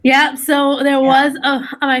Yeah, so there Yeah. was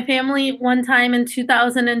my family one time in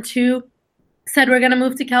 2002 said we're going to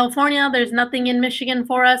move to California. There's nothing in Michigan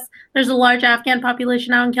for us. There's a large Afghan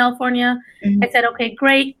population out in California. I Mhm. said, okay,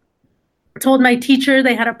 great. Told my teacher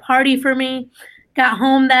they had a party for me. Got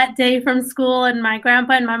home that day from school, and my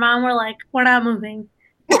grandpa and my mom were like, we're not moving.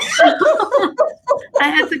 I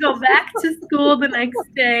had to go back to school the next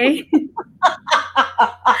day.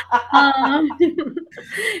 Um,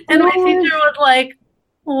 and my Oh, teacher was like,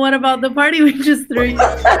 what about the party we just threw you?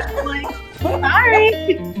 I'm like,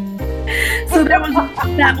 sorry. So there was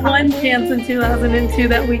that one chance in 2002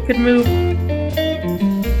 that we could move.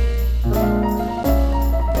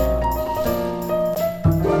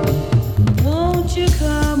 won't you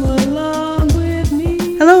come along with me?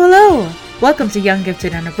 Hello, hello! Welcome to Young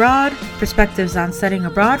Gifted and Abroad, perspectives on studying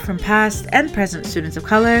abroad from past and present students of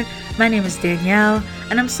color. My name is Danielle,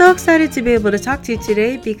 and I'm so excited to be able to talk to you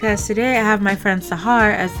today because today I have my friend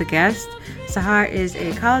Sahar as the guest. Sahar is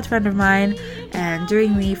a college friend of mine, and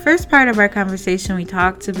during the first part of our conversation, we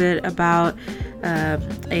talked a bit about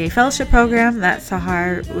a fellowship program that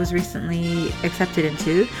Sahar was recently accepted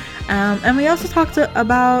into. And we also talked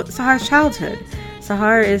about Sahar's childhood.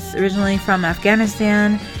 Sahar is originally from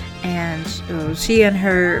Afghanistan, and she and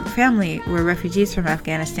her family were refugees from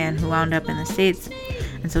Afghanistan who wound up in the States.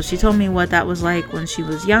 And so she told me what that was like when she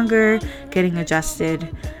was younger, getting adjusted.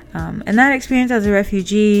 And that experience as a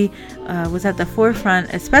refugee was at the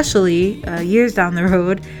forefront, especially years down the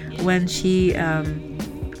road when she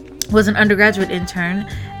was an undergraduate intern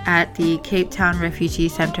at the Cape Town Refugee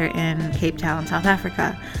Center in Cape Town, South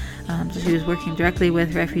Africa. So she was working directly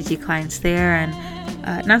with refugee clients there.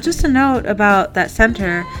 And now, just a note about that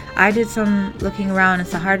center, I did some looking around and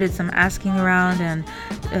Sahar did some asking around,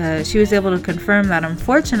 and she was able to confirm that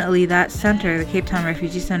unfortunately that center, the Cape Town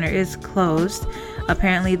Refugee Center, is closed.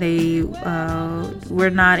 Apparently, they were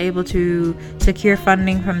not able to secure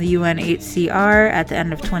funding from the UNHCR at the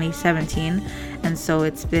end of 2017, and so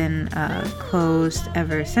it's been closed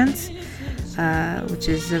ever since. Which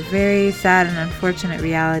is a very sad and unfortunate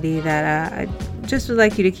reality that I just would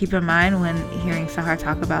like you to keep in mind when hearing Sahar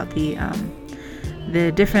talk about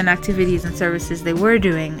the different activities and services they were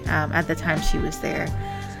doing at the time she was there.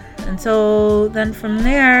 And so then from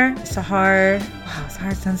there, Sahar's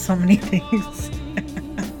done so many things.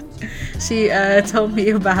 She told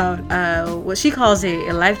me about what she calls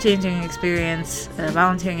a life-changing experience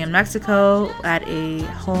volunteering in Mexico at a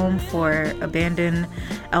home for abandoned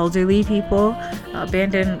elderly people.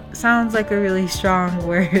 Abandoned sounds like a really strong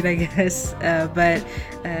word, I guess, but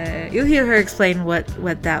you'll hear her explain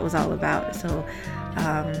what that was all about. So,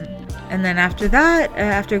 and then after that,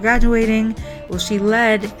 after graduating, well, she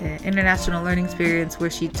led an international learning experience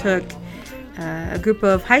where she took a group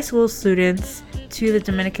of high school students to the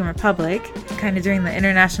Dominican Republic, kind of doing the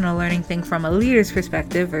international learning thing from a leader's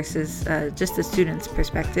perspective versus just a student's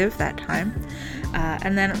perspective that time.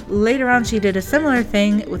 And then later on, she did a similar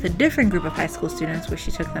thing with a different group of high school students where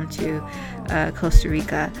she took them to Costa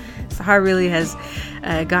Rica. Sahar really has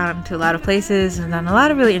gone to a lot of places and done a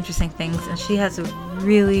lot of really interesting things, and she has a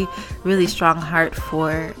really, really strong heart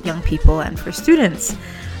for young people and for students.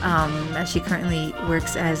 As she currently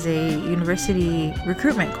works as a university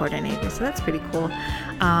recruitment coordinator. So that's pretty cool.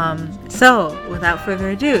 So without further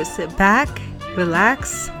ado, sit back,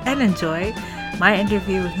 relax, and enjoy my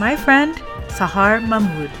interview with my friend, Sahar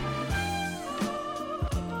Mahmood.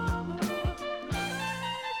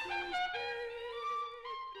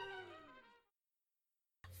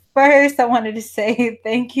 First, I wanted to say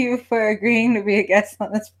thank you for agreeing to be a guest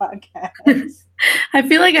on this podcast. I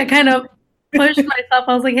feel like I kind of pushed myself.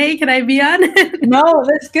 I was like, hey, can I be on it? No,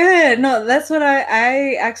 that's good. No, that's what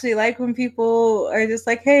I actually like when people are just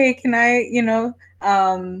like, hey, can I,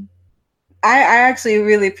 I actually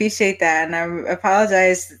really appreciate that. And I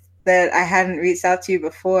apologize that I hadn't reached out to you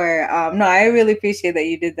before. No, I really appreciate that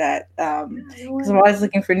you did that. Because I'm always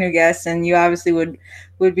looking for new guests, and you obviously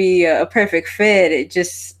would be a perfect fit. It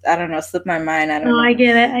just, I don't know, slipped my mind. I No, don't I know.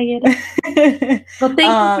 get it. I get it. Well,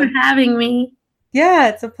 thank you for having me. Yeah,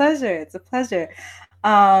 it's a pleasure. It's a pleasure.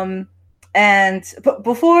 Um, and but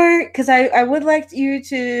before, because I would like you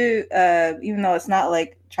to, even though it's not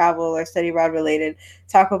like travel or study abroad related,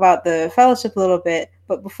 talk about the fellowship a little bit.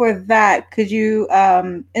 But before that, could you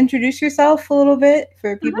introduce yourself a little bit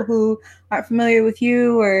for people Mhm. who aren't familiar with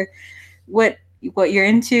you or what what you're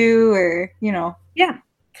into, or Yeah.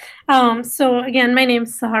 So again, my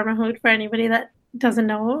name's Sahar Mahmood for anybody that doesn't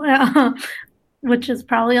know. which is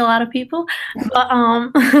probably a lot of people. But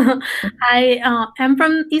I am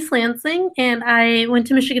from East Lansing, and I went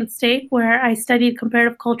to Michigan State where I studied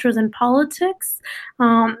comparative cultures and politics.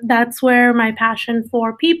 That's where my passion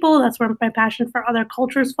for people, that's where my passion for other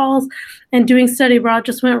cultures falls. And doing study abroad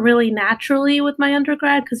just went really naturally with my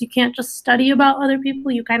undergrad because you can't just study about other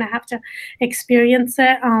people, you kind of have to experience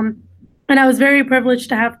it. And I was very privileged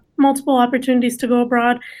to have multiple opportunities to go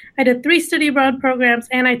abroad. I did 3 study abroad programs,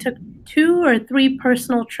 and I took 2 or 3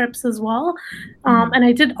 personal trips as well. And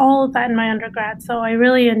I did all of that in my undergrad, so I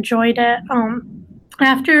really enjoyed it.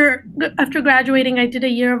 After graduating, I did a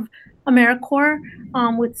year of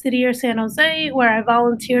AmeriCorps with City Year San Jose, where I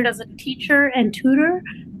volunteered as a teacher and tutor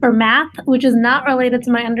for math, which is not related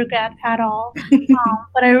to my undergrad at all.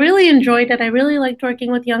 But I really enjoyed it. I really liked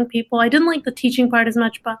working with young people. I didn't like the teaching part as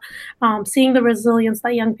much, but seeing the resilience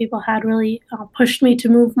that young people had really pushed me to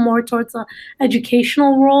move more towards an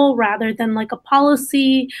educational role rather than like a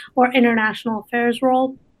policy or international affairs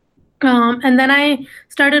role. And then I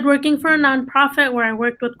started working for a nonprofit where I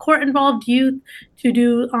worked with court-involved youth to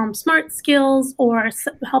do smart skills or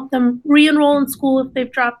help them re-enroll in school if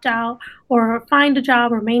they've dropped out or find a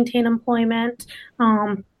job or maintain employment.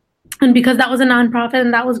 And because that was a nonprofit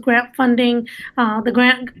and that was grant funding, the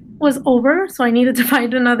grant was over, so I needed to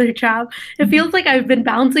find another job. It feels like I've been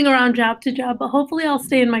bouncing around job to job, but hopefully I'll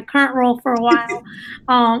stay in my current role for a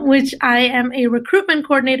while, which I am a recruitment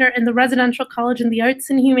coordinator in the Residential College in the Arts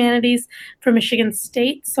and Humanities for Michigan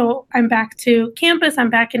State. So I'm back to campus, I'm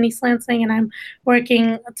back in East Lansing, and I'm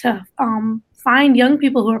working to find young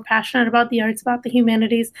people who are passionate about the arts, about the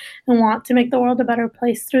humanities, and want to make the world a better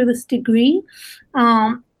place through this degree.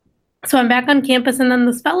 So I'm back on campus, and then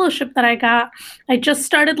this fellowship that I got, I just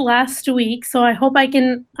started last week, so I hope I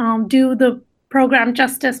can do the program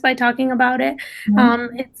justice by talking about it.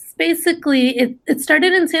 It's basically, it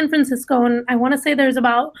started in San Francisco, and I want to say there's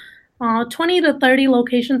about 20 to 30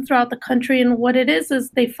 locations throughout the country. And what it is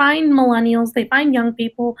they find millennials, they find young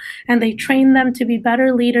people, and they train them to be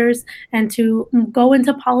better leaders and to go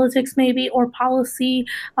into politics maybe, or policy,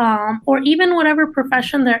 or even whatever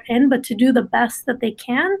profession they're in, but to do the best that they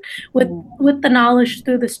can with the knowledge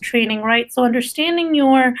through this training, right? So understanding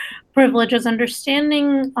your privileges,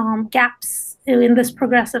 understanding gaps in this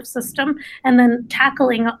progressive system, and then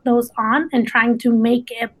tackling those on and trying to make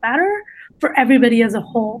it better for everybody as a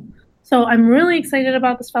whole. So I'm really excited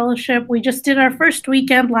about this fellowship. We just did our first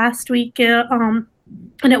weekend last week, and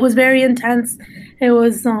it was very intense. It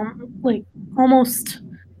was like almost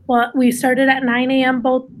we started at 9 a.m.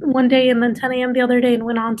 both one day and then 10 a.m. the other day, and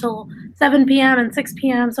went on till 7 p.m. and 6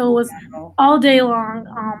 p.m. So it was all day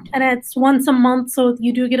long, and it's once a month, so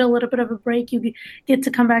you do get a little bit of a break. You get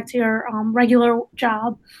to come back to your regular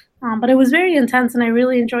job, but it was very intense, and I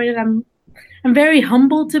really enjoyed it. I'm very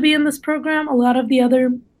humbled to be in this program. A lot of the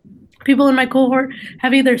other people in my cohort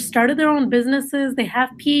have either started their own businesses, they have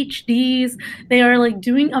PhDs, they are like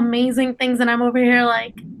doing amazing things, and I'm over here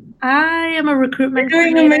like, I am a recruitment. You're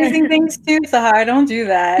doing amazing things too, Sahar. Don't do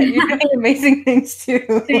that. You're doing amazing things too.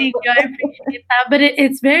 Thank you. I appreciate that. But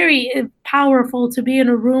it's very powerful to be in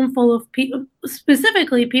a room full of people,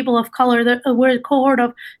 specifically people of color. We're a cohort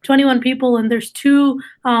of 21 people, and there's 2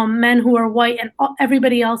 men who are white, and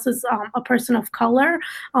everybody else is a person of color.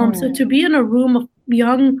 So to be in a room of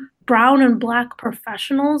young brown and black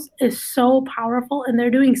professionals is so powerful, and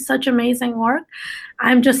they're doing such amazing work.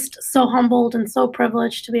 I'm just so humbled and so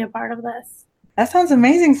privileged to be a part of this. That sounds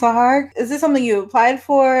amazing, Sahar. Is this something you applied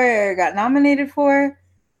for or got nominated for?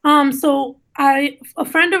 So a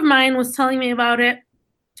friend of mine was telling me about it.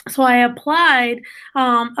 So I applied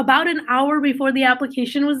about an hour before the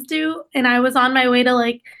application was due, and I was on my way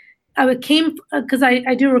to because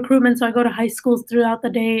I do recruitment, so I go to high schools throughout the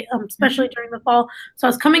day, especially during the fall. So I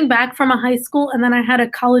was coming back from a high school, and then I had a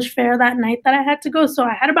college fair that night that I had to go. So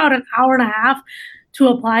I had about an hour and a half to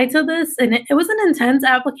apply to this, and it was an intense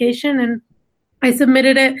application, and I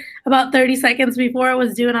submitted it about 30 seconds before it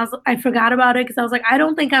was due, and I forgot about it because I was like, I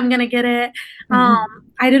don't think I'm gonna get it.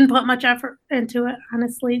 I didn't put much effort into it,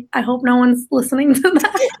 honestly. I hope no one's listening to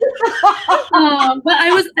that. But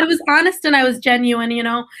I was honest and I was genuine,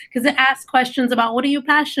 because it asked questions about what are you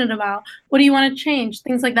passionate about, what do you want to change,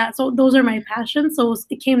 things like that. So those are my passions. So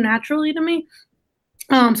it came naturally to me.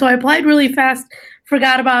 So I applied really fast,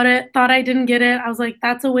 forgot about it, thought I didn't get it. I was like,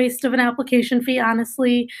 that's a waste of an application fee,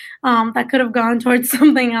 honestly. That could have gone towards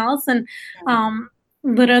something else. And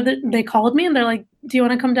literally, they called me and they're like, do you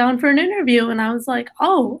want to come down for an interview? And I was like,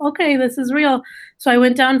 oh, okay, this is real. So I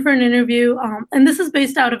went down for an interview. And this is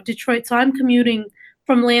based out of Detroit. So I'm commuting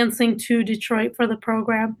from Lansing to Detroit for the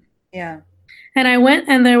program. Yeah. And I went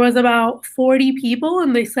and there was about 40 people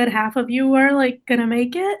and they said half of you were like gonna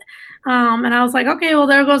make it. And I was like, okay, well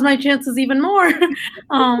there goes my chances even more.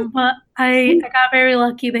 But I got very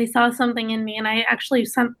lucky. They saw something in me and I actually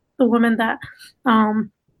sent the woman that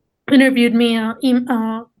interviewed me a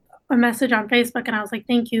message on Facebook and I was like,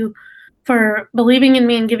 thank you for believing in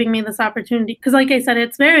me and giving me this opportunity. Because like I said,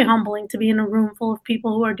 it's very humbling to be in a room full of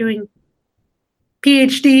people who are doing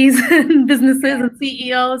PhDs and businesses and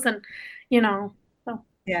CEOs and, so.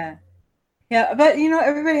 Yeah. Yeah. But,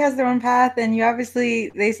 everybody has their own path and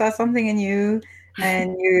they saw something in you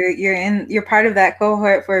and you're part of that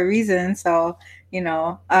cohort for a reason. So,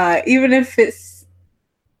 even if it's,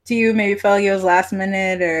 to you maybe felt like it was last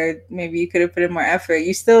minute or maybe you could have put in more effort,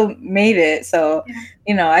 you still made it. So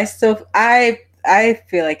I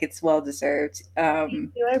feel like it's well deserved.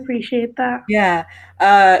 Thank you. I appreciate that. Yeah.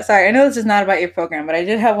 Sorry, I know this is not about your program, but I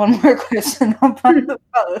did have one more question about the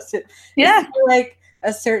fellowship. Yeah. Like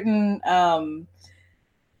a certain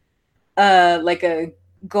like a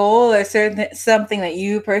goal or something that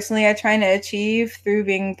you personally are trying to achieve through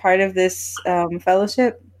being part of this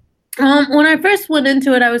fellowship? When I first went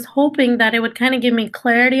into it, I was hoping that it would kind of give me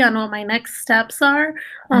clarity on what my next steps are.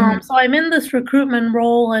 So I'm in this recruitment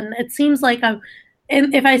role, and it seems like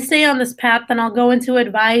if I stay on this path, then I'll go into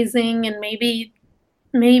advising and maybe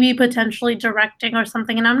potentially directing or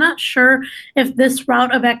something. And I'm not sure if this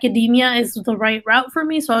route of academia is the right route for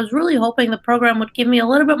me. So I was really hoping the program would give me a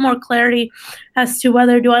little bit more clarity as to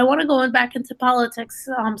whether do I want to go back into politics,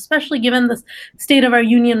 especially given the state of our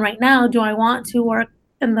union right now. Do I want to work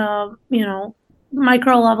in the,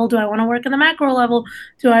 micro level? Do I want to work in the macro level?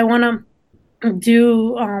 Do I want to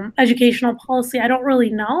do educational policy? I don't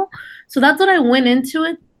really know. So that's what I went into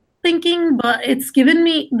it thinking, but it's given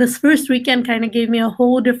me, this first weekend kind of gave me a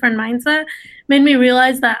whole different mindset, made me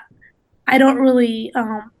realize that I don't really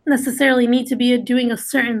necessarily need to be doing a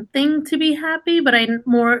certain thing to be happy, but I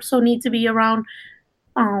more so need to be around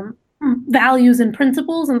values and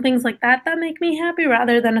principles and things like that make me happy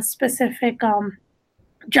rather than a specific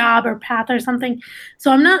job or path or something.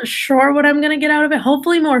 So I'm not sure what I'm going to get out of it.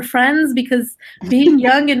 Hopefully more friends, because being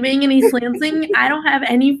young and being in East Lansing, I don't have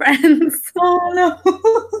any friends. Oh no.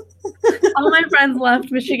 All my friends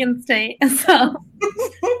left Michigan State. So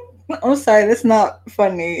I'm sorry, that's not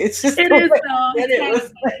funny. It's just it is But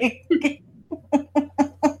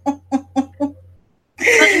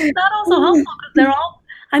it's not also helpful because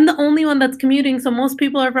I'm the only one that's commuting, so most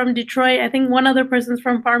people are from Detroit. I think one other person's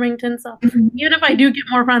from Farmington, so even if I do get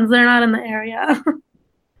more friends, they're not in the area.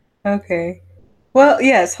 Okay. Well,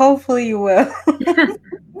 yes, hopefully you will.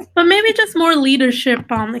 But maybe just more leadership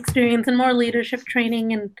experience and more leadership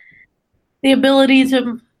training and the ability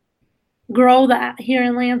to grow that here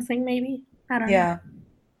in Lansing, maybe. I don't know.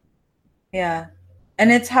 Yeah.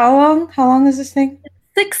 And it's how long? How long is this thing?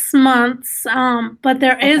 6 months, but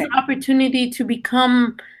there is opportunity to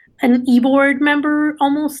become an e-board member,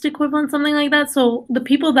 almost equivalent, something like that. So the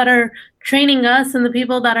people that are training us and the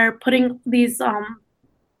people that are putting these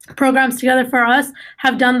programs together for us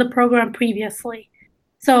have done the program previously.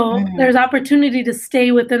 So there's opportunity to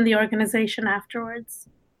stay within the organization afterwards.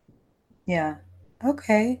 Yeah.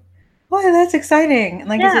 Okay. Well, that's exciting. And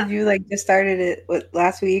like I said, you just started it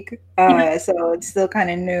last week. So it's still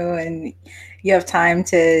kind of new and you have time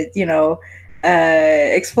to,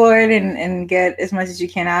 explore it and get as much as you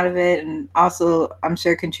can out of it. And also, I'm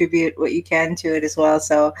sure, contribute what you can to it as well.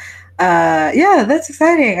 So, that's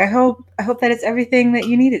exciting. I hope that it's everything that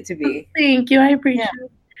you need it to be. Thank you. I appreciate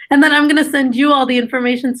it. And then I'm going to send you all the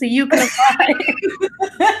information so you can apply.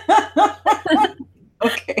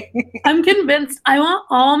 Okay. I'm convinced I want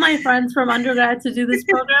all my friends from undergrad to do this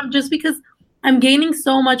program just because I'm gaining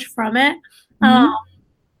so much from it.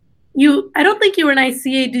 I don't think you were an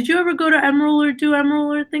ICA. Did you ever go to Emerald or do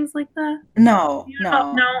Emerald or things like that? No.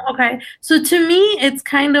 No. Okay. So to me, it's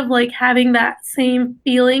kind of like having that same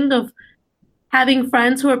feeling of having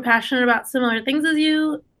friends who are passionate about similar things as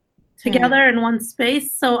you together in one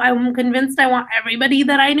space. So I'm convinced I want everybody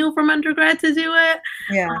that I knew from undergrad to do it.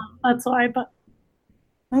 Yeah. That's why, but.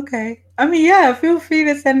 Okay. I mean, feel free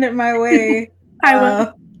to send it my way. I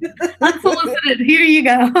will. Unsolicited. Here you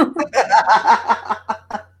go.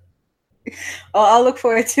 I'll look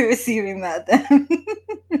forward to receiving that then.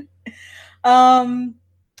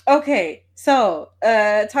 Okay. So,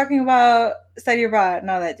 talking about study abroad and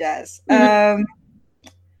all that jazz. I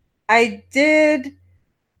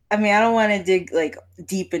don't want to dig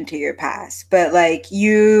deep into your past, but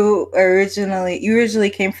you originally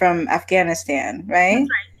came from Afghanistan, right? That's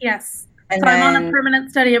right. Yes. And so I'm on a permanent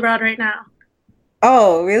study abroad right now.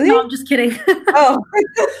 Oh, really? No, I'm just kidding. Oh.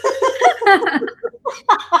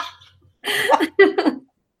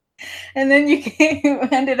 And then you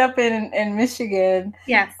ended up in Michigan.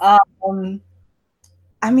 Yes.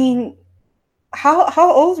 I mean,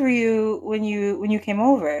 how old were you when you came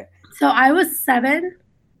over? So I was 7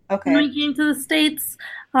 when Okay. we came to the States,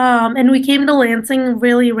 and we came to Lansing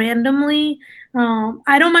really randomly.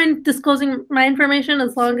 I don't mind disclosing my information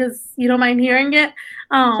as long as you don't mind hearing it.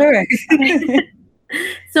 Sure.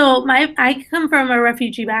 So I come from a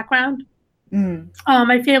refugee background.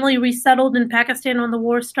 My family resettled in Pakistan when the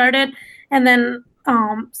war started, and then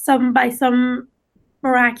by some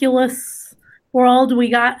miraculous world, we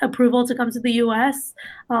got approval to come to the U.S.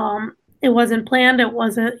 It wasn't planned. It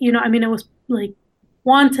wasn't, I mean, it was like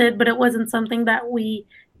wanted, but it wasn't something that we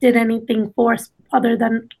did anything for other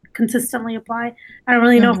than consistently apply. I don't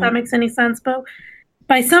really know if that makes any sense, but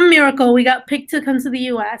by some miracle, we got picked to come to the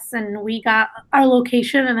US and we got our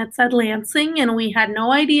location and it said Lansing and we had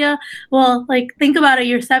no idea. Well, like, think about it.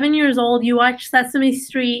 You're 7 years old, you watch Sesame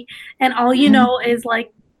Street, and all you know is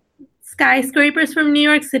like skyscrapers from New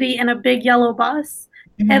York City and a big yellow bus.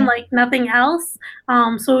 And like nothing else.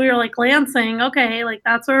 So we were like, Lansing, okay, like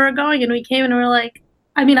that's where we're going. And we came and we are like,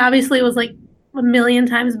 I mean, obviously it was like a million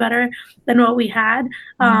times better than what we had.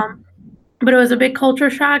 But it was a big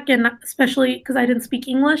culture shock, and especially because I didn't speak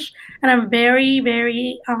English, and I'm very,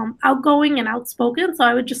 very outgoing and outspoken. So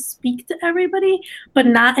I would just speak to everybody, but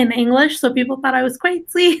not in English. So people thought I was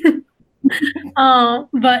crazy. But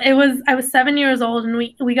I was 7 years old, and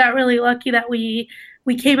we got really lucky that we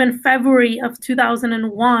came in February of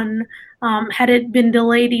 2001. Had it been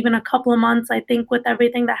delayed even a couple of months, I think with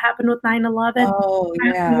everything that happened with 9/11,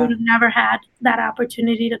 we would have never had that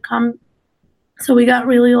opportunity to come. So we got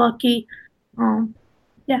really lucky.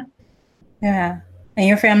 Yeah. Yeah. And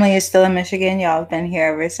your family is still in Michigan? Y'all have been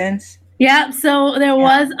here ever since? Yeah. So there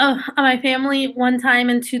was my family one time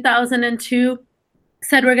in 2002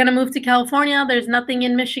 said we're going to move to California. There's nothing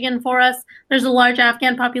in Michigan for us. There's a large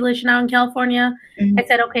Afghan population out in California. I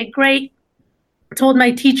said, okay, great. Told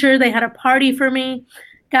my teacher, they had a party for me.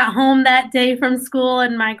 Got home that day from school,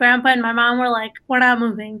 and my grandpa and my mom were like, we're not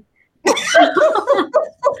moving.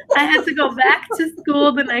 I had to go back to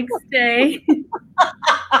school the next day. And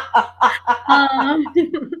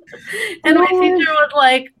my teacher was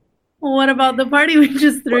like, well, what about the party we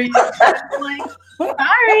just threw you? I was like,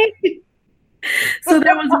 sorry. So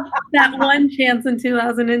there was that one chance in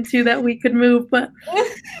 2002 that we could move, but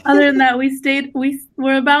other than that,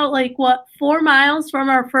 we're about 4 miles from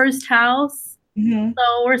our first house.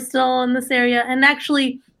 So we're still in this area. And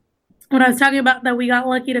actually, when I was talking about that we got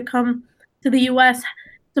lucky to come to the US,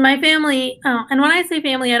 so my family, and when I say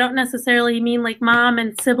family, I don't necessarily mean like mom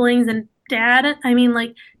and siblings and dad. I mean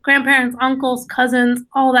like grandparents, uncles, cousins,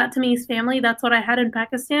 all that to me is family. That's what I had in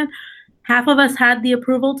Pakistan. Half of us had the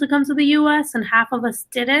approval to come to the US and half of us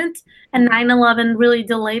didn't. And 9/11 really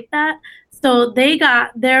delayed that. So they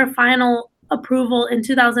got their final approval in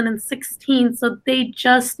 2016. So they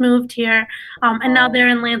just moved here. And now they're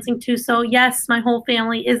in Lansing too. So yes, my whole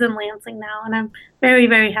family is in Lansing now. And I'm very,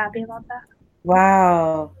 very happy about that.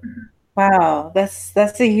 Wow. Wow. That's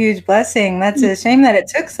a huge blessing. That's a shame that it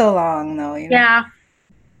took so long though. Yeah.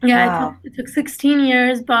 Yeah. Wow. It took 16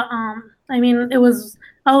 years, but I mean, it was,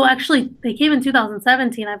 actually they came in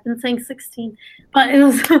 2017. I've been saying 16, but it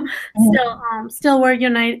was still we're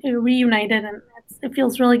reunited, and it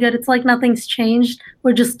feels really good. It's like nothing's changed.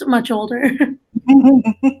 We're just much older.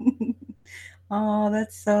 Oh,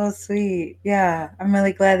 that's so sweet. Yeah. I'm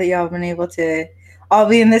really glad that y'all have been able to all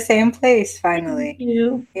be in the same place finally. Thank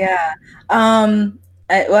you. Yeah.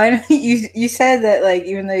 I know you said that like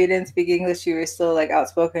even though you didn't speak English, you were still like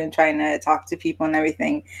outspoken and trying to talk to people and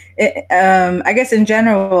everything. I guess in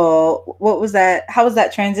general, what was that? How was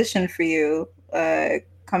that transition for you?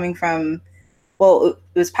 Coming from, well,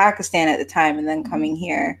 it was Pakistan at the time, and then coming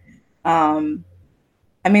here. I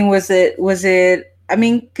mean, was it? I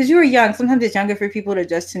mean, because you were young. Sometimes it's younger for people to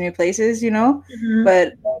adjust to new places,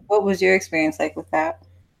 But what was your experience like with that?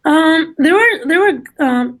 There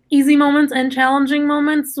were easy moments and challenging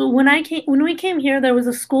moments. So when we came here, there was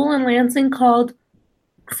a school in Lansing called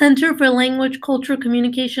Center for Language, Culture,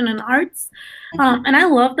 Communication, and Arts. And I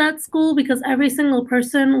love that school because every single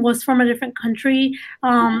person was from a different country.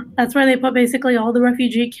 That's where they put basically all the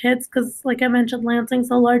refugee kids because, like I mentioned, Lansing's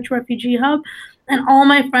a large refugee hub. And all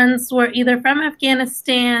my friends were either from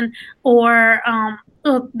Afghanistan or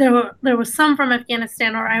there was some from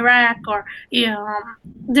Afghanistan or Iraq or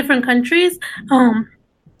different countries.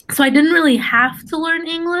 So I didn't really have to learn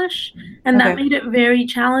English, and that made it very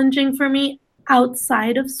challenging for me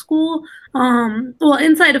outside of school. Well,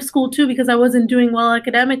 inside of school too, because I wasn't doing well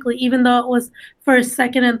academically, even though it was first,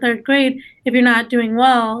 second, and third grade. If you're not doing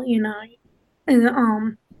well,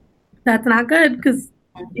 And that's not good because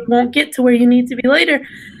you won't get to where you need to be later.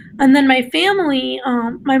 And then my family,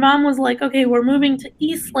 my mom was like, "Okay, we're moving to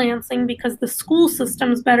East Lansing because the school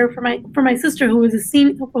system's better for my sister who was a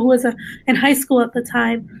senior, who was in high school at the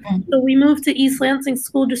time." So we moved to East Lansing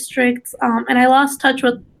School District, and I lost touch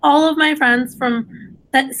with all of my friends from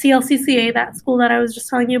that CLCCA, that school that I was just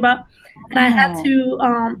telling you about. And I had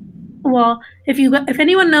to, well, if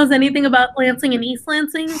anyone knows anything about Lansing and East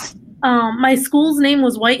Lansing, my school's name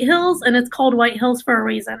was White Hills, and it's called White Hills for a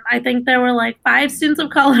reason. I think there were like 5 students of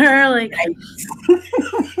color, like.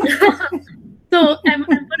 So I'm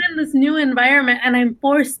put in this new environment, and I'm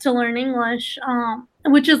forced to learn English,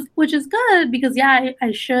 which is good because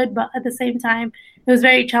I should, but at the same time, it was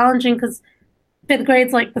very challenging because 5th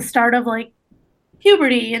grade's like the start of like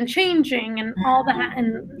puberty and changing and all that,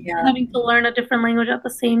 and having to learn a different language at the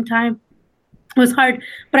same time. It was hard,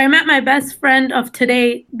 but I met my best friend of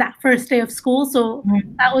today that first day of school, so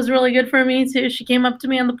that was really good for me too. She came up to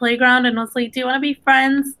me on the playground and was like, "Do you want to be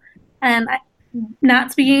friends?" And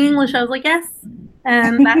not speaking English, I was like, "Yes,"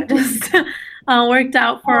 and that just worked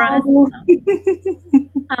out for us.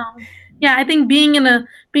 Yeah, I think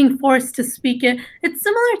being forced to speak it, it's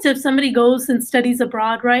similar to if somebody goes and studies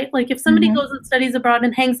abroad, right? Like if somebody goes and studies abroad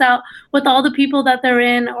and hangs out with all the people that they're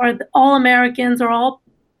in, or all Americans or all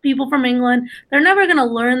people from England, they're never going to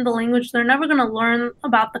learn the language. They're never going to learn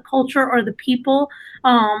about the culture or the people.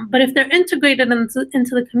 But if they're integrated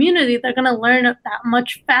into the community, they're going to learn that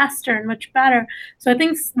much faster and much better. So I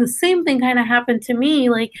think the same thing kind of happened to me.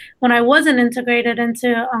 Like when I wasn't integrated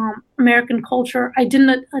into American culture, I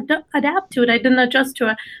didn't adapt to it. I didn't adjust to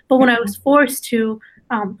it. But when I was forced to,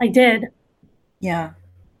 I did. Yeah.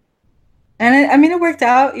 And I mean, it worked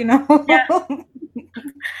out, you know. Yeah.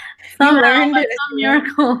 Somehow, like some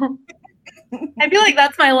miracle. I feel like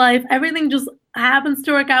that's my life. Everything just happens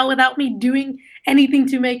to work out without me doing anything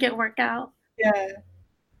to make it work out. Yeah.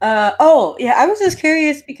 I was just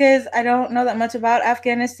curious because I don't know that much about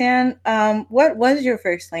Afghanistan. What was your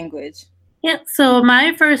first language? Yeah, so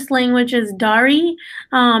my first language is Dari,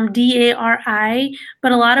 Dari,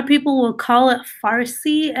 but a lot of people will call it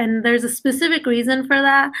Farsi, and there's a specific reason for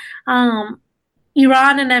that.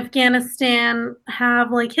 Iran and Afghanistan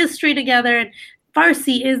have like history together, and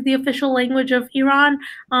Farsi is the official language of Iran,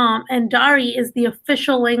 and Dari is the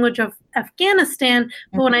official language of Afghanistan.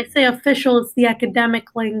 But when I say official, it's the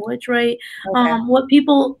academic language, right? Okay. What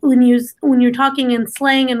people when you're talking in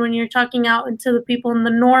slang and when you're talking out into the people in the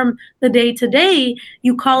norm, the day to day,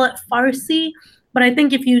 you call it Farsi. But I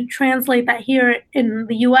think if you translate that here in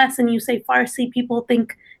the U.S. and you say Farsi, people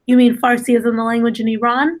think you mean Farsi as in the language in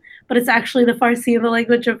Iran, but it's actually the Farsi in the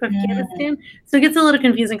language of Afghanistan. So it gets a little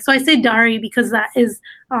confusing. So I say Dari because that is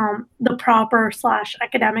the proper /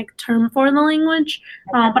 academic term for the language.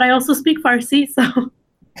 But I also speak Farsi, so.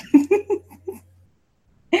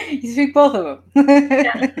 You speak both of them.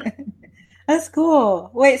 Yeah. That's cool.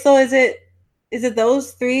 Wait, so is it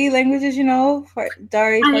those 3 languages you know?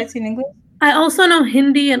 Dari, Farsi, and English? I also know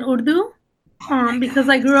Hindi and Urdu. Because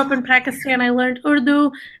I grew up in Pakistan, I learned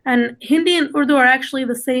Urdu, and Hindi and Urdu are actually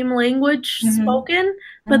the same language spoken,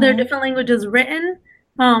 but they're different languages written.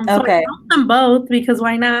 So I know them both because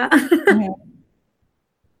why not? So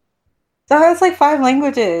that's like 5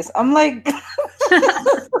 languages. I'm like.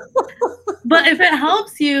 But if it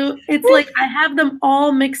helps you, it's like I have them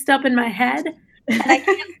all mixed up in my head, and I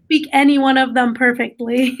can't speak any one of them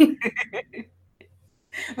perfectly.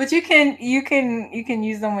 But you can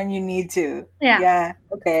use them when you need to. Yeah. Yeah.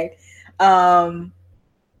 Okay.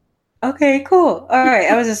 Okay, cool. All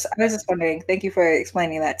right. I was just wondering. Thank you for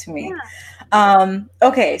explaining that to me. Yeah.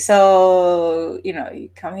 Okay, so you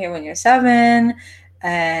come here when you're 7,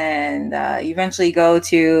 and you eventually go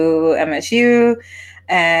to MSU,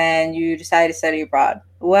 and you decide to study abroad.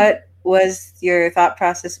 What was your thought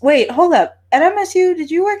process? Wait, hold up. At MSU,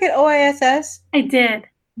 did you work at OISS? I did.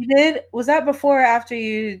 You did? Was that before or after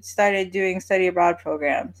you started doing study abroad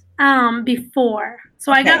programs? Before.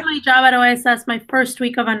 So I got my job at OISS my first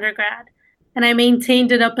week of undergrad, and I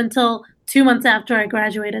maintained it up until 2 months after I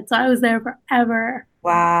graduated. So I was there forever.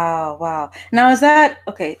 Wow. Now is that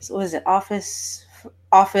okay? So was it Office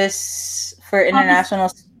for International?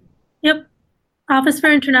 Yep. Office for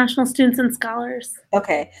International Students and Scholars.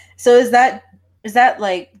 Okay. So is that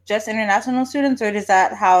like just international students, or does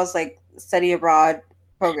that house like study abroad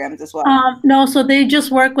programs as well? No, so they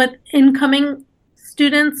just work with incoming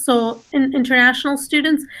students, so international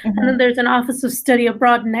students, and then there's an Office of Study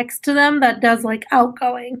Abroad next to them that does like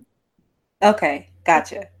outgoing. Okay,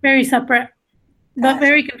 gotcha. Very separate, but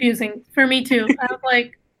very confusing for me too. I was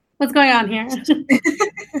like, what's going on here?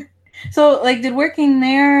 So like, did working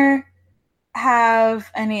there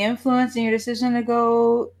have any influence in your decision to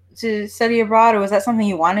go to study abroad, or was that something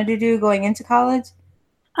you wanted to do going into college?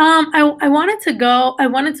 I wanted to go. I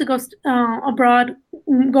wanted to go abroad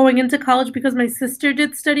going into college because my sister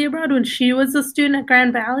did study abroad when she was a student at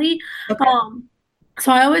Grand Valley. Okay.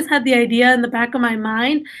 So I always had the idea in the back of my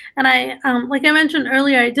mind. And like I mentioned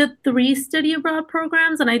earlier, I did 3 study abroad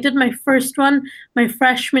programs, and I did my first one my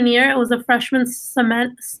freshman year. It was a freshman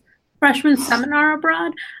seminar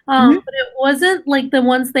abroad. But it wasn't like the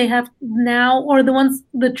ones they have now, or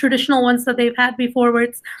the traditional ones that they've had before, where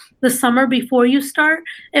it's the summer before you start.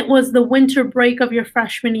 It was the winter break of your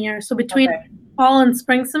freshman year. So between fall and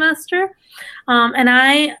spring semester. And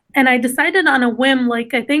I decided on a whim,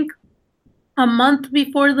 like I think a month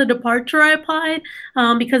before the departure, I applied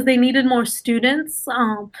because they needed more students.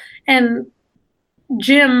 And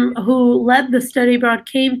Jim, who led the study abroad,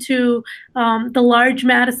 came to the large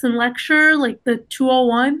Madison lecture, like the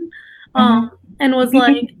 201, and was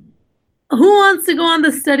like, who wants to go on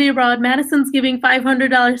the study abroad? Madison's giving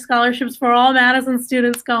 $500 scholarships for all Madison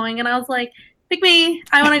students going. And I was like, pick me.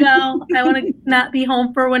 I want to go. I want to not be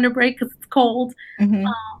home for winter break because it's cold.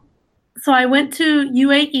 So I went to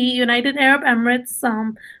UAE, United Arab Emirates,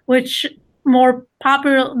 which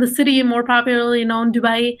the city more popularly known,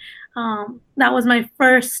 Dubai. That was my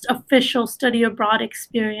first official study abroad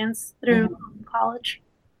experience through college.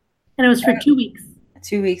 And it was for 2 weeks.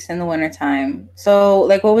 2 weeks in the wintertime. So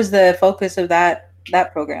like, what was the focus of that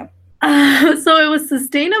program? So it was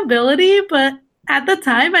sustainability, but at the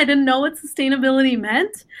time I didn't know what sustainability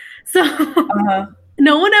meant. So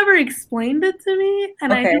no one ever explained it to me,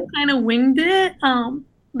 and I just kind of winged it.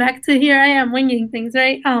 Back to here I am winging things,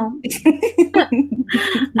 right?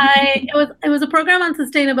 It was a program on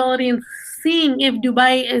sustainability and seeing if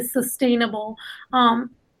Dubai is sustainable.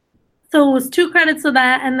 So it was 2 credits of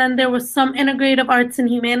that, and then there was some integrative arts and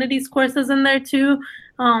humanities courses in there too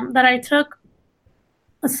that I took.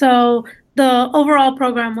 So the overall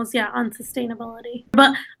program was on sustainability.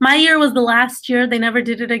 But my year was the last year; they never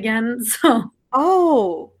did it again. So.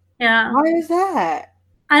 Oh. Yeah. Why is that?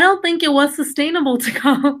 I don't think it was sustainable to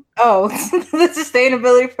go. Oh, the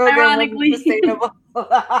sustainability program wasn't sustainable.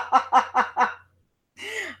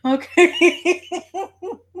 Okay.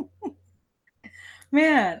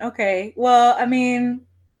 Man, okay. Well, I mean,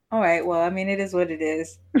 all right. Well, I mean, it is what it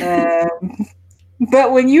is.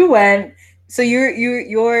 But when you went, so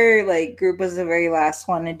your like group was the very last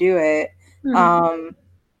one to do it.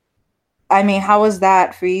 I mean, how was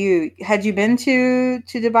that for you? Had you been to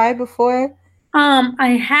Dubai before?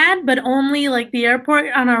 I had, but only like the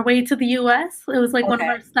airport on our way to the US. It was like one of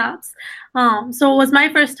our stops. So it was my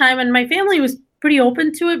first time, and my family was pretty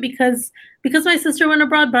open to it because my sister went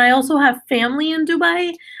abroad, but I also have family in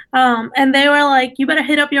Dubai. And they were like, you better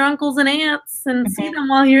hit up your uncles and aunts and see them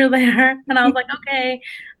while you're there. And I was like, okay.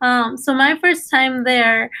 So my first time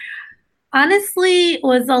there, honestly,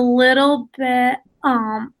 was a little bit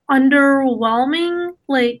underwhelming.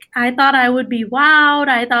 Like, I thought I would be wowed.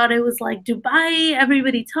 I thought it was like Dubai.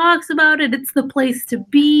 Everybody talks about it. It's the place to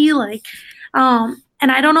be. Like,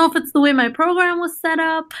 and I don't know if it's the way my program was set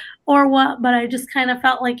up or what, but I just kind of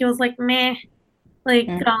felt like it was like meh. Like,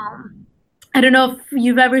 I don't know if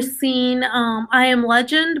you've ever seen I Am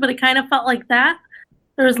Legend, but it kind of felt like that.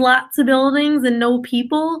 There's lots of buildings and no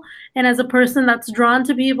people. And as a person that's drawn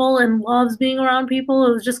to people and loves being around people,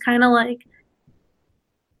 it was just kind of like,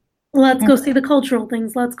 let's go see the cultural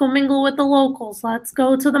things. Let's go mingle with the locals. Let's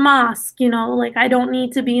go to the mosque. You know, like I don't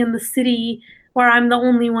need to be in the city where I'm the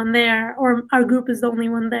only one there or our group is the only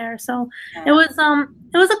one there. So it was a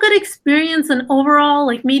good experience, and overall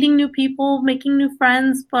like meeting new people, making new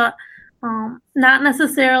friends, but not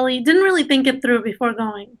necessarily, didn't really think it through before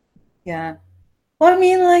going. Yeah. Well, I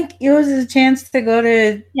mean, like it was a chance to go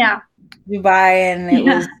to Dubai, and it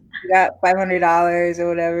was, you got $500 or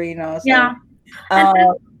whatever, you know. So, I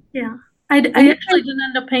actually didn't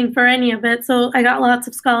end up paying for any of it, so I got lots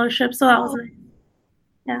of scholarships, so that was nice.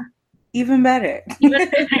 Yeah. Even better.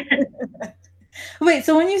 Wait,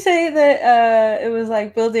 so when you say that it was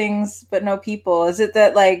like buildings but no people, is it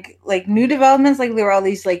that like new developments, like there were all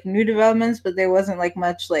these like new developments, but there wasn't like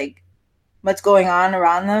much going on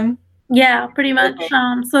around them? Yeah, pretty much. Okay.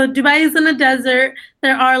 So Dubai is in a desert.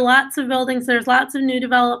 There are lots of buildings. There's lots of new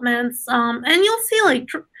developments, and you'll see like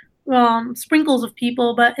sprinkles of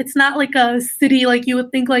people, but it's not like a city like you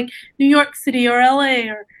would think like New York City or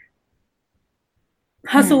LA or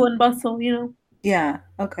hustle and bustle, you know? Yeah.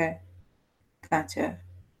 Okay. Gotcha.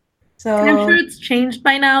 So and I'm sure it's changed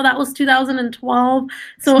by now. That was 2012.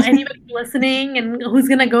 So anybody listening and who's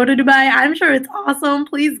gonna go to Dubai, I'm sure it's awesome.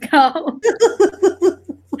 Please go.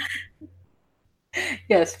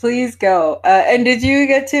 Yes, please go. And did you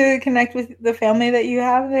get to connect with the family that you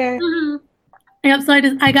have there? Mm-hmm. Yep. So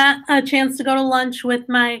I got a chance to go to lunch with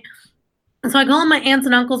so I call them my aunts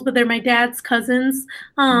and uncles, but they're my dad's cousins.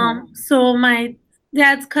 So my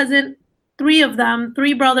dad's cousin, three of them,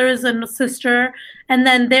 three brothers and a sister, and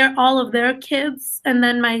then they're all of their kids, and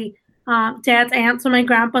then my dad's aunt, so my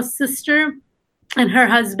grandpa's sister and her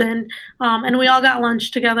husband, and we all got lunch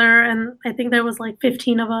together, and I think there was like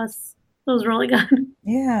 15 of us. It was really good.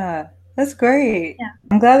 Yeah, that's great. Yeah.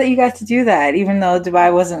 I'm glad that you got to do that, even though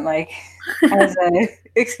Dubai wasn't like as I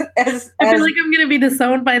feel like I'm gonna be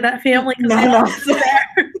disowned by that family. No.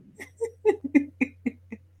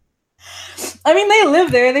 I mean, they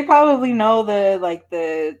live there. They probably know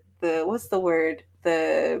the what's the word?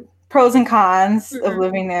 The pros and cons of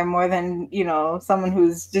living there more than, you know, someone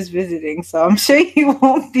who's just visiting. So I'm sure you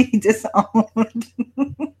won't be disowned.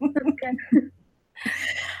 Okay.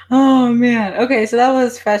 Oh man. Okay, so that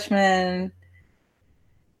was freshman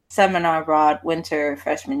seminar abroad, winter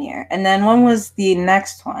freshman year. And then when was the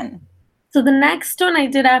next one? So the next one I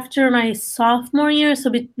did after my sophomore year,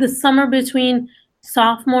 so the summer between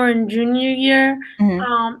sophomore and junior year,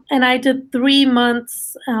 and I did 3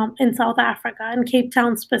 months in South Africa, in Cape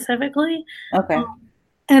Town specifically. Okay.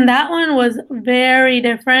 And that one was very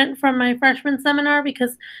different from my freshman seminar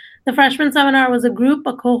because the freshman seminar was a group,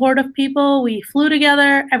 a cohort of people. We flew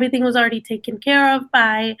together. Everything was already taken care of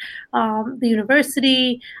by the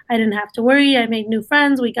university. I didn't have to worry. I made new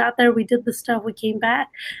friends. We got there. We did the stuff. We came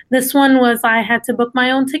back. This one was I had to book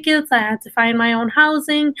my own tickets. I had to find my own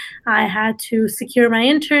housing. I had to secure my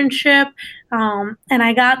internship. And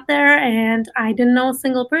I got there and I didn't know a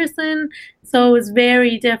single person. So it was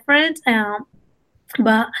very different.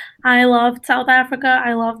 But I loved South Africa.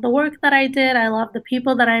 I loved the work that I did. I loved the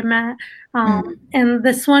people that I met. And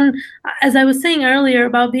this one, as I was saying earlier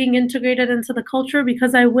about being integrated into the culture,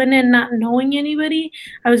 because I went in not knowing anybody,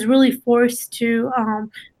 I was really forced to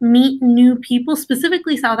meet new people,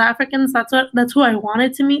 specifically South Africans. That's who I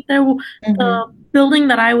wanted to meet there. The building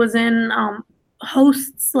that I was in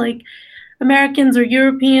hosts like Americans or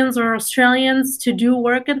Europeans or Australians to do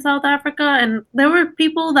work in South Africa. And there were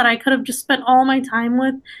people that I could have just spent all my time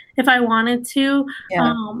with if I wanted to,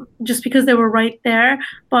 just because they were right there.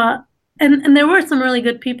 But and there were some really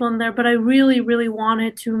good people in there, but I really, really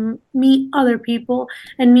wanted to meet other people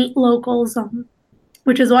and meet locals,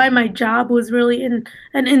 which is why my job was really an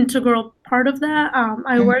integral part of that.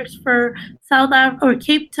 I worked for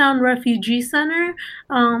Cape Town Refugee Center.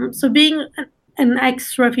 So being an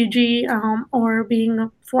ex-refugee or being a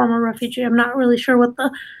former refugee. I'm not really sure what the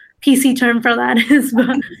PC term for that is,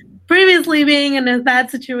 but previously being in that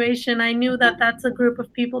situation, I knew that that's a group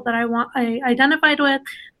of people that I identified with,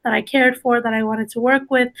 that I cared for, that I wanted to work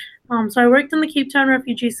with. So I worked in the Cape Town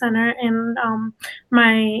Refugee Center, and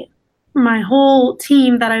my whole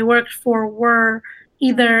team that I worked for were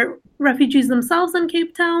either refugees themselves in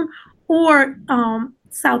Cape Town or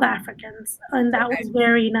South Africans, and that was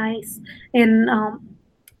very nice. And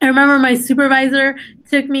I remember my supervisor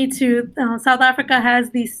took me to South Africa has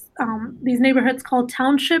these neighborhoods called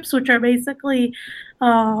townships, which are basically,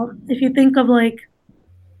 if you think of like,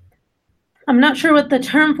 I'm not sure what the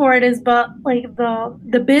term for it is, but like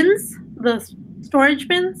the bins, the storage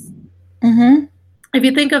bins. If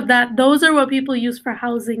you think of that, those are what people use for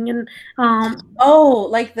housing. And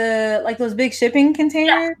like those big shipping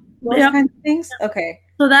containers. Those kinds of things? Okay.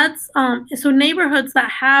 So that's so neighborhoods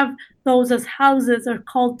that have those as houses are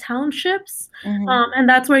called townships. And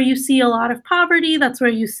that's where you see a lot of poverty. That's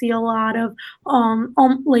where you see a lot of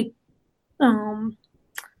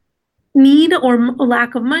need or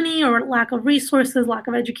lack of money or lack of resources, lack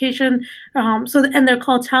of education. And they're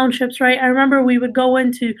called townships, right? I remember we would go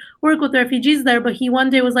in to work with refugees there, but he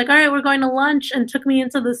one day was like, all right, we're going to lunch, and took me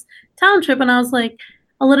into this township. And I was like,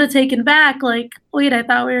 a little taken back, like, wait, I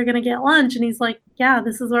thought we were going to get lunch. And he's like, yeah,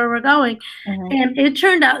 this is where we're going. And it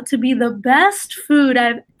turned out to be the best food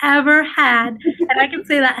I've ever had. And I can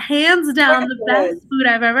say that hands down, the best food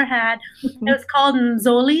I've ever had. It was called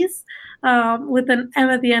Nzoli's, with an M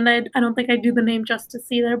at the end. I don't think I do the name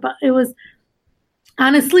justice either, but it was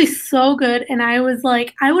honestly so good. And I was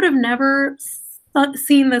like, I would have never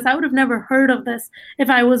seen this. I would have never heard of this if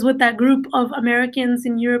I was with that group of Americans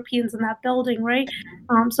and Europeans in that building, right?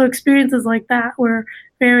 So experiences like that were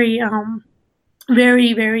very,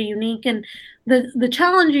 very, very unique. And the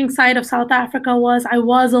challenging side of South Africa was I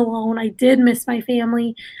was alone. I did miss my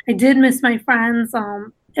family. I did miss my friends.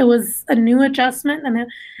 It was a new adjustment. And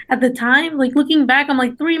at the time, like looking back, I'm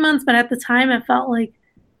like 3 months, but at the time it felt like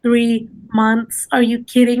 3 months. Are you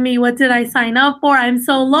kidding me? What did I sign up for? I'm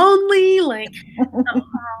so lonely. Like,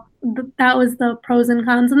 that was the pros and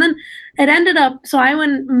cons. And then it ended up, so I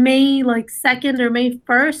went May like 2nd or May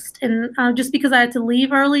 1st, and just because I had to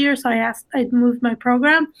leave earlier, so I moved my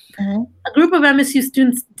program. Mm-hmm. A group of MSU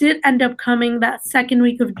students did end up coming that second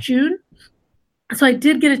week of June. So I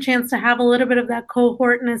did get a chance to have a little bit of that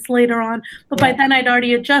cohortness later on, but by then I'd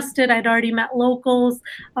already adjusted. I'd already met locals.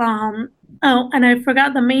 Oh, and I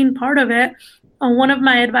forgot the main part of it. One of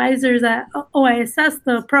my advisors at OISS,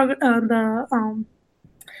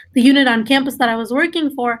 the unit on campus that I was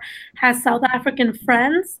working for, has South African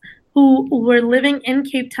friends who were living in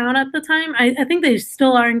Cape Town at the time. I think they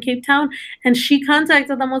still are in Cape Town. And she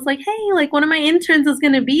contacted them, was like, hey, like one of my interns is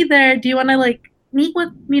going to be there. Do you want to like meet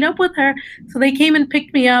up with her? So they came and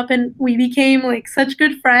picked me up, and we became like such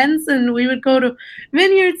good friends, and we would go to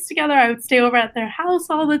vineyards together. I would stay over at their house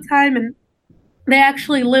all the time, and they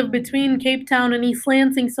actually live between Cape Town and East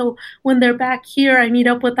Lansing. So when they're back here, I meet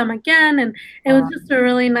up with them again, and it was just a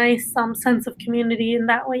really nice sense of community in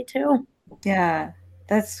that way too. Yeah,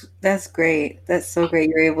 that's great. That's so great.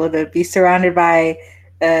 You're able to be surrounded by,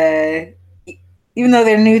 even though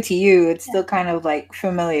they're new to you, it's still kind of like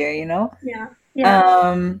familiar, you know? Yeah.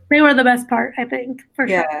 Yeah. They were the best part, I think, for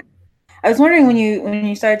sure. I was wondering when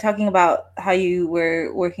you started talking about how you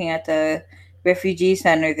were working at the refugee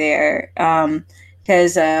center there,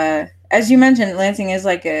 because as you mentioned, Lansing is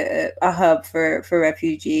like a hub for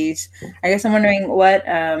refugees. I guess I'm wondering what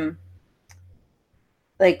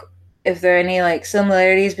like if there are any like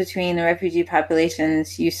similarities between the refugee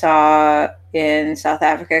populations you saw in South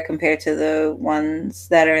Africa compared to the ones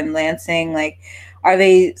that are in Lansing. Like, are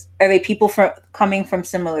they people coming from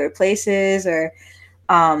similar places, or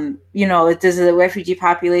does the refugee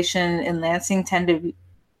population in Lansing tend to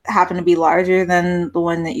happen to be larger than the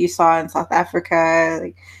one that you saw in South Africa?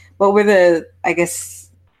 Like, what were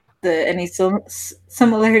any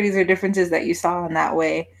similarities or differences that you saw in that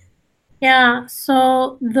way? Yeah,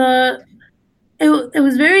 so it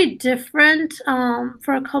was very different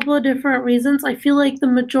for a couple of different reasons. I feel like the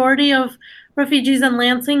majority of refugees in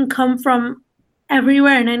Lansing come from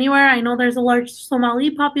everywhere and anywhere. I know there's a large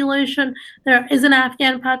Somali population, there is an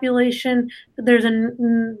Afghan population, there's a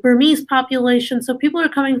Burmese population, so people are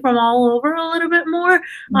coming from all over a little bit more,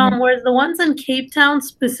 whereas the ones in Cape Town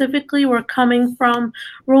specifically were coming from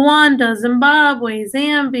Rwanda, Zimbabwe,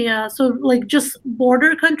 Zambia, so like just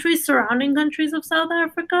border countries, surrounding countries of South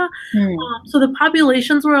Africa. So the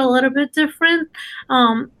populations were a little bit different,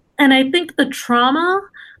 and I think the trauma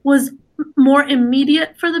was more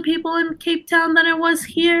immediate for the people in Cape Town than it was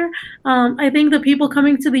here. I think the people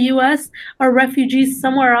coming to the U.S. are refugees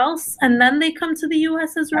somewhere else, and then they come to the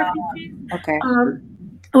U.S. as refugees. Okay.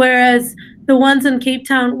 Whereas the ones in Cape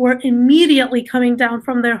Town were immediately coming down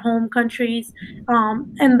from their home countries,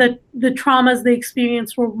 and the traumas they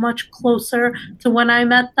experienced were much closer to when I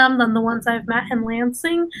met them than the ones I've met in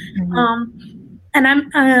Lansing. And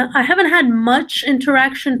I haven't had much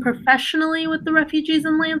interaction professionally with the refugees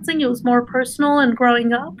in Lansing. It was more personal and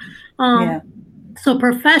growing up. So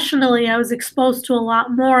professionally, I was exposed to a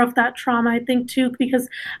lot more of that trauma, I think, too, because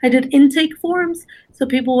I did intake forms. So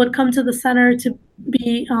people would come to the center to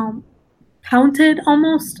be counted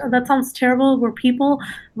almost. That sounds terrible. We're people,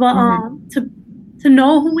 but to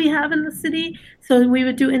know who we have in the city. So we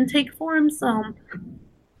would do intake forms.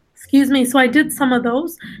 So I did some of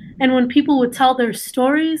those. And when people would tell their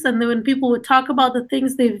stories, and then when people would talk about the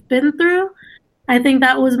things they've been through, I think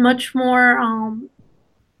that was much more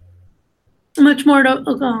to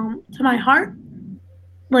my heart.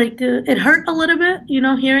 Like it hurt a little bit,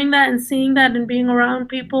 hearing that and seeing that and being around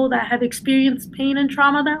people that have experienced pain and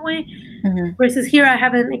trauma that way. Versus here, I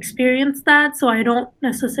haven't experienced that, so I don't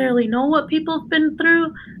necessarily know what people have been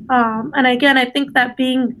through. And again, I think that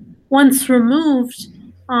being once removed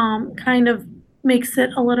kind of makes it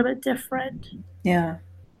a little bit different. Yeah.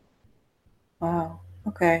 Wow.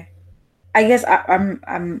 Okay. I guess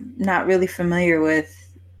I'm not really familiar with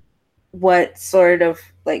what sort of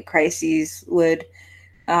like crises would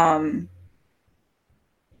that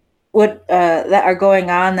are going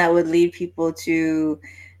on that would lead people to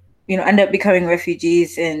end up becoming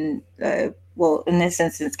refugees in in this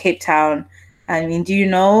instance Cape Town. I mean, do you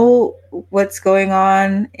know what's going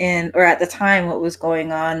on or at the time what was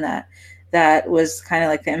going on that was kind of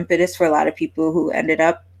like the impetus for a lot of people who ended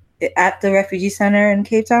up at the refugee center in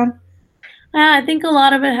Cape Town? I think a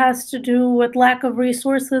lot of it has to do with lack of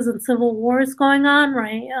resources and civil wars going on,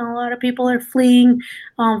 right? A lot of people are fleeing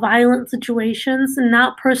violent situations, and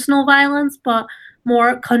not personal violence, but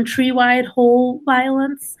more countrywide whole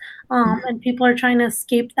violence. And people are trying to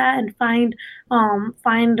escape that and find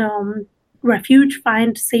refuge,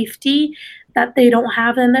 find safety that they don't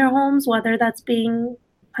have in their homes, whether that's being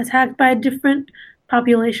attacked by a different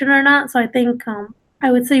population or not. So I think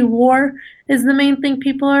I would say war is the main thing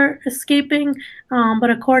people are escaping. But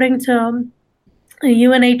according to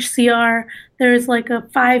UNHCR, there's like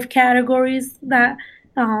 5 categories that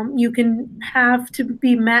you can have to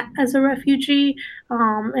be met as a refugee.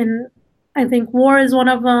 And I think war is one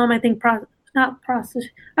of them. I think not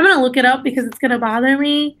prostitution. I'm going to look it up because it's going to bother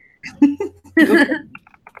me.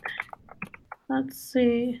 Let's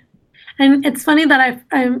see. And it's funny that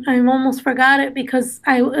I almost forgot it because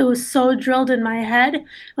it was so drilled in my head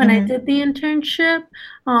when I did the internship,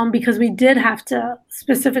 because we did have to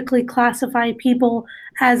specifically classify people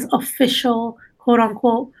as official, quote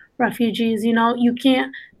unquote, refugees. You know, you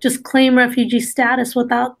can't just claim refugee status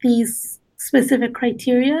without these specific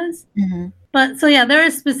criterias. But so yeah, there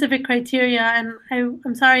is specific criteria, and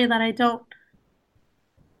I'm sorry that I don't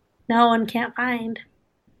know and can't find.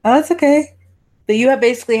 Oh, that's okay. But you have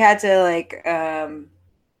basically had to like I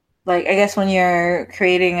guess when you're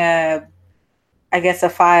creating a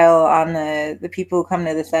file on the people who come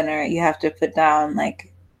to the center, you have to put down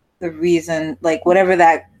like the reason, like whatever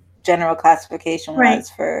that general classification was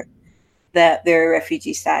for their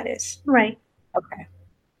refugee status. Right. Okay.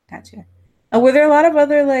 Gotcha. Were there a lot of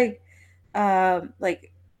other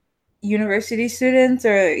like university students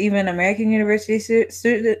or even American university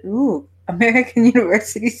American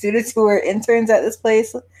university students who were interns at this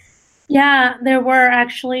place? Yeah, there were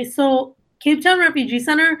actually. So Cape Town Refugee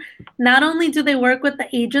Center, not only do they work with the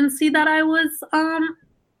agency that I was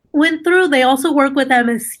went through, they also work with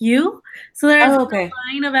MSU. So there's a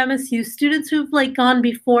line of MSU students who've like gone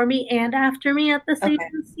before me and after me at this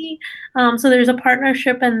agency. So there's a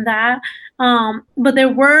partnership in that. But there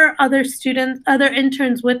were other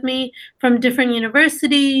interns with me from different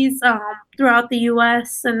universities throughout the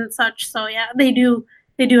US and such. So yeah, they do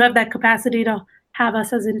have that capacity to have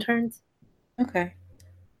us as interns. Okay.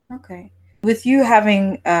 With you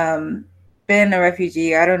having been a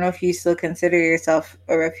refugee, I don't know if you still consider yourself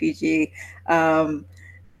a refugee,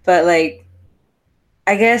 but like,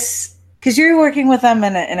 I guess because you're working with them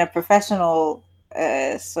in a professional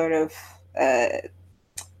sort of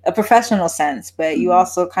a professional sense, but you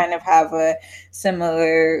also kind of have a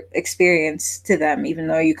similar experience to them, even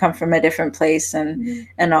though you come from a different place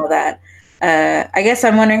and all that. I guess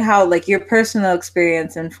I'm wondering how like your personal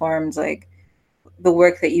experience informs like the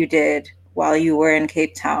work that you did while you were in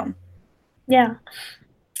Cape Town. Yeah.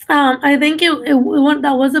 I think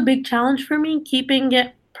that was a big challenge for me, keeping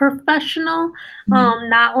it professional,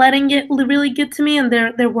 not letting it really get to me. And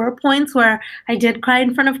there were points where I did cry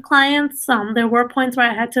in front of clients. There were points where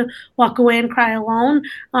I had to walk away and cry alone,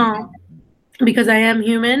 because I am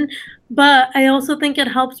human. But I also think it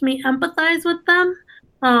helps me empathize with them,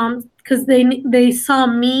 because they saw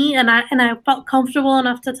me, and I felt comfortable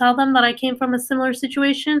enough to tell them that I came from a similar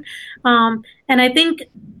situation. And I think,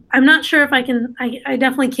 I'm not sure if I can, I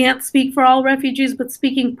definitely can't speak for all refugees, but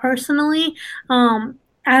speaking personally,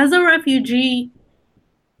 as a refugee,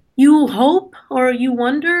 you hope or you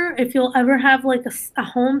wonder if you'll ever have like a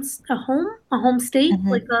home state,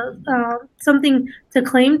 like something to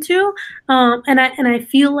claim to. And I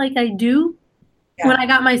feel like I do. Yeah. When I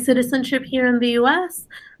got my citizenship here in the US,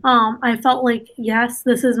 I felt like, yes,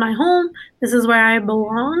 this is my home. This is where I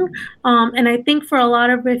belong. And I think for a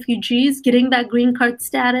lot of refugees, getting that green card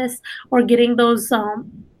status or getting those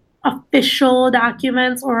official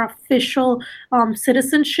documents or official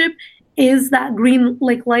citizenship is that green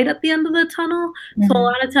like light at the end of the tunnel. So a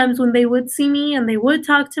lot of times when they would see me and they would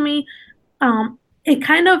talk to me, it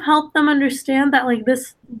kind of helped them understand that like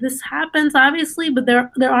this happens obviously, but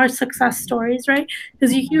there are success stories, right?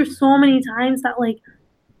 Because you hear so many times that like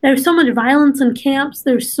there's so much violence in camps,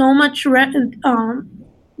 there's so much xenophobia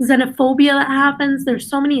that happens, there's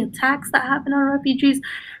so many attacks that happen on refugees,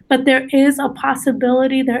 but there is a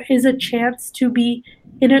possibility, there is a chance to be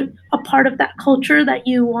in a part of that culture that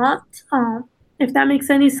you want, if that makes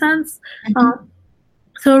any sense.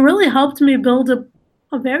 So it really helped me build a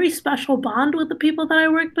very special bond with the people that I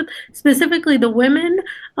worked with, specifically the women,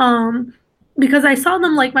 because I saw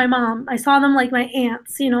them like my mom. I saw them like my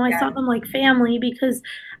aunts, you know, I saw them like family, because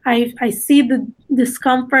I see the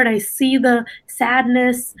discomfort, I see the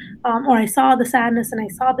sadness, or I saw the sadness and I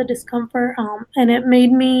saw the discomfort, and it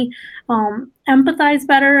made me empathize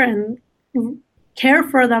better and care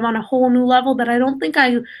for them on a whole new level that I don't think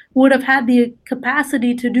I would have had the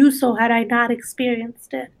capacity to do so had I not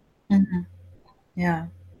experienced it. Yeah.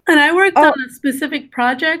 And I worked on a specific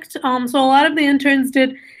project. So a lot of the interns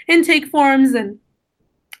did intake forms and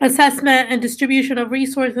assessment and distribution of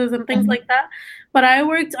resources and things like that. But I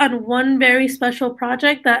worked on one very special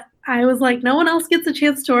project that I was like, no one else gets a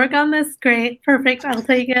chance to work on this. Great, perfect, I'll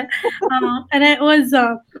take it. And it was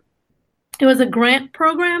a grant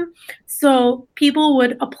program, so people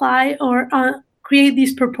would apply or create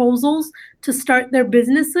these proposals to start their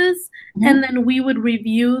businesses, and then we would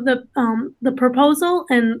review the proposal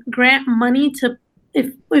and grant money to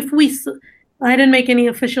if we. I didn't make any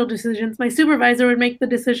official decisions. My supervisor would make the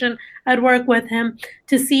decision. I'd work with him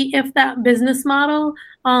to see if that business model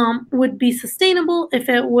would be sustainable, if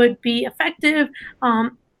it would be effective,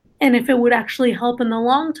 and if it would actually help in the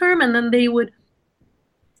long term. And then they would,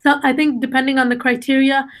 so I think depending on the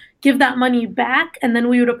criteria, give that money back, and then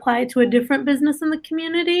we would apply it to a different business in the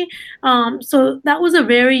community. So that was a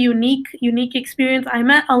very unique experience. I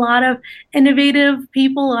met a lot of innovative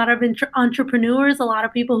people, a lot of entrepreneurs, a lot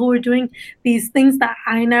of people who were doing these things that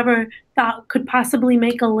I never thought could possibly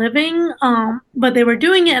make a living, but they were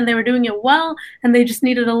doing it, and they were doing it well, and they just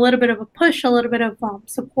needed a little bit of a push, a little bit of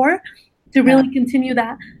support to really continue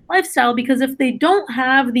that lifestyle. Because if they don't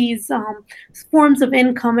have these forms of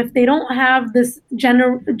income, if they don't have this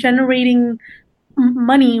generating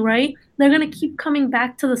money, right, they're going to keep coming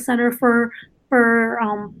back to the center for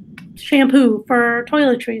shampoo, for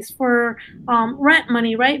toiletries, for rent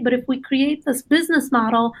money, right? But if we create this business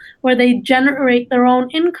model where they generate their own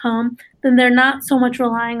income, then they're not so much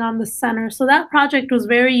relying on the center. So that project was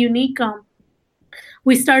very unique.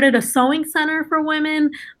 We started a sewing center for women.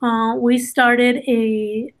 We started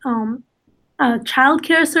a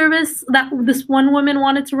childcare service that this one woman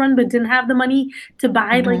wanted to run but didn't have the money to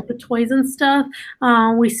buy like the toys and stuff.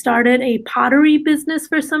 We started a pottery business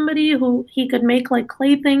for somebody who he could make like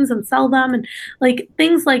clay things and sell them, and like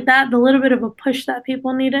things like that. The little bit of a push that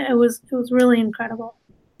people needed. It was really incredible.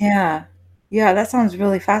 Yeah, that sounds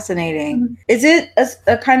really fascinating. Is it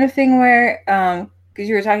a kind of thing where because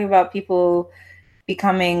you were talking about people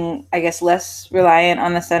becoming, I guess, less reliant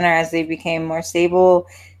on the center as they became more stable,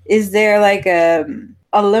 is there like a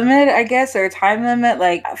limit, I guess, or a time limit,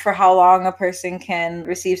 like for how long a person can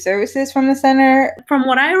receive services from the center? From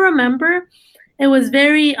what I remember, it was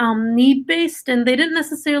very need-based, and they didn't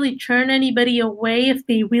necessarily turn anybody away if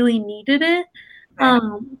they really needed it.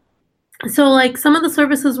 So like some of the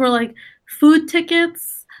services were like food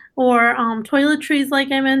tickets, or toiletries,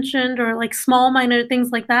 like I mentioned, or like small minor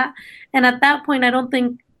things like that. And at that point, I don't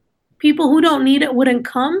think people who don't need it wouldn't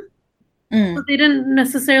come. So they didn't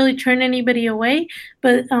necessarily turn anybody away,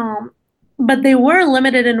 but they were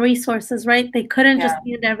limited in resources, right? They couldn't just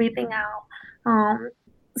hand everything out.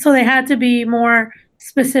 So they had to be more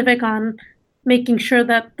specific on making sure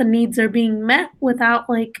that the needs are being met without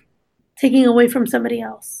like taking away from somebody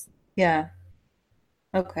else. Yeah.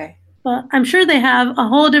 Okay. But I'm sure they have a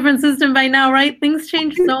whole different system by now, right? Things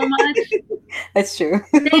change so much. That's true.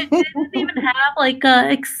 They didn't even have like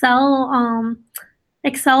a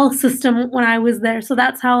Excel system when I was there. So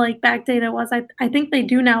that's how like backdated was. I think they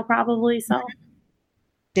do now probably. So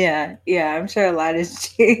yeah, I'm sure a lot has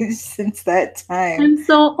changed since that time. I'm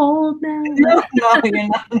so old now. No, you're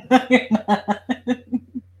not.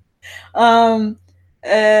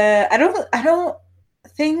 I don't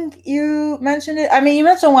think you mentioned it. I mean, you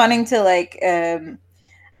mentioned wanting to like I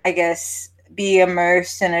guess be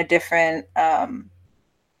immersed in a different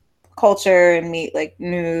culture and meet like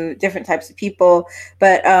new different types of people,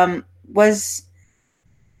 but is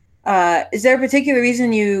there a particular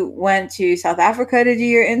reason you went to South Africa to do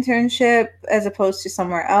your internship as opposed to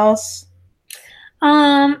somewhere else?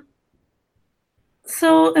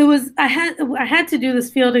 So it was, I had to do this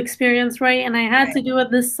field experience, right? And I had to do it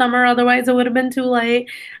this summer, otherwise it would have been too late.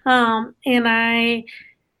 And I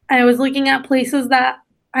was looking at places that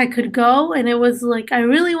I could go, and it was like I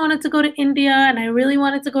really wanted to go to India, and I really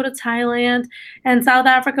wanted to go to Thailand, and South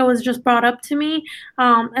Africa was just brought up to me.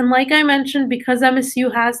 And like I mentioned, because MSU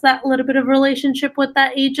has that little bit of relationship with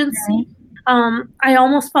that agency, I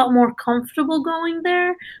almost felt more comfortable going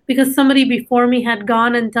there because somebody before me had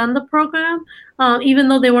gone and done the program. Even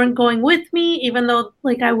though they weren't going with me, even though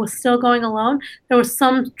like I was still going alone, there was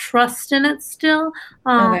some trust in it still.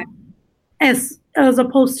 As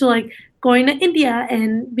opposed to like going to India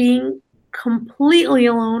and being completely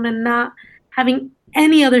alone and not having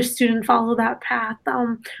any other student follow that path.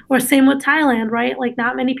 Or same with Thailand, right? Like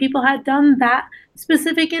not many people had done that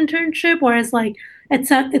specific internship, whereas like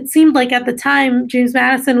it seemed like at the time James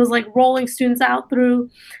Madison was like rolling students out through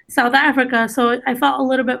South Africa. So I felt a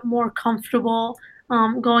little bit more comfortable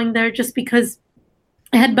going there just because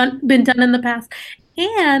it had been done in the past.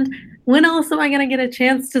 And when else am I going to get a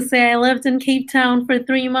chance to say I lived in Cape Town for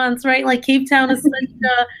 3 months, right? Like Cape Town is such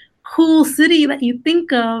a cool city that you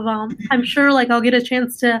think of. I'm sure like I'll get a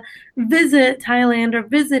chance to visit Thailand or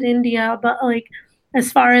visit India, but like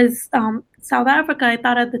as far as South Africa, I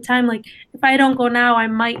thought at the time, like, if I don't go now, I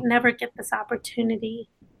might never get this opportunity.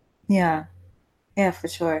 Yeah. Yeah, for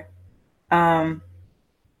sure. Um,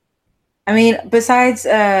 I mean, besides,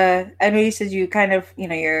 I know you said you kind of,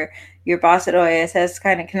 your boss at OISS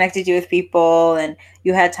kind of connected you with people, and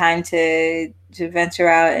you had time to venture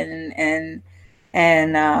out and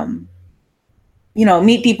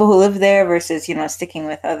meet people who live there versus sticking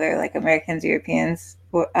with other like Americans, Europeans.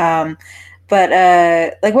 But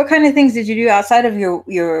like, what kind of things did you do outside of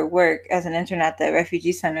your work as an intern at the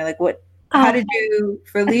refugee center? Like, how did you,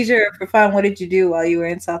 for leisure or for fun, what did you do while you were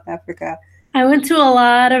in South Africa? I went to a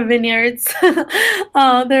lot of vineyards.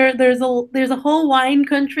 There's a whole wine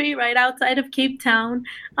country right outside of Cape Town.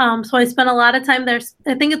 So I spent a lot of time there.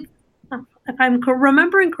 I think if I'm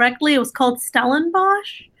remembering correctly, it was called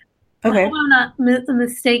Stellenbosch. Okay. I hope I'm not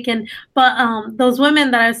mistaken. But those women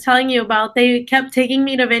that I was telling you about, they kept taking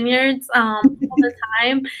me to vineyards all the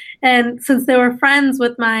time. And since they were friends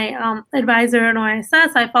with my advisor in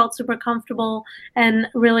OISS, I felt super comfortable and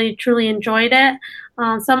really, truly enjoyed it.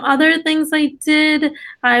 Some other things I did,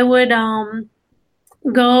 I would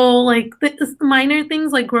go like minor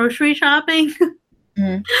things like grocery shopping.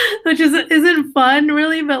 Mm-hmm. Which isn't fun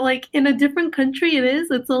really, but like in a different country it is.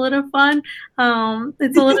 It's a little fun.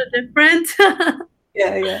 It's a little different.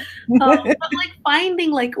 Yeah. But like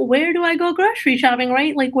finding like, where do I go grocery shopping,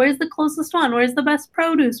 right? Like, where's the closest one? Where's the best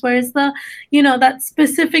produce? Where's the, that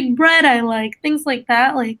specific bread I like? Things like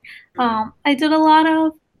that. Like, I did a lot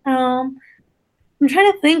of, I'm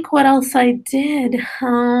trying to think what else I did.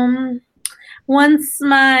 Once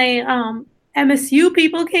my MSU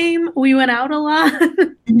people came, we went out a lot.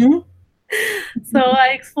 Mm-hmm. So I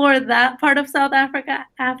explored that part of South Africa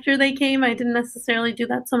after they came. I didn't necessarily do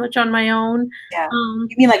that so much on my own. Yeah.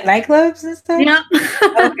 You mean like nightclubs and stuff? Yeah.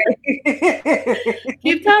 Okay.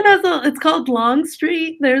 Cape Town it's called Long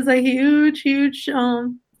Street. There's a huge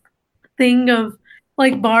thing of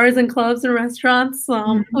like bars and clubs and restaurants,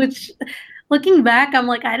 which looking back, I'm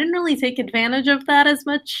like, I didn't really take advantage of that as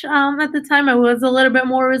much at the time. I was a little bit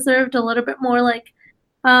more reserved, a little bit more like,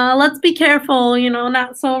 let's be careful,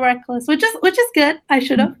 not so reckless, which is good. I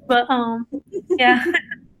should have, but yeah.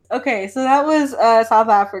 Okay, so that was South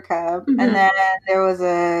Africa, mm-hmm. And then there was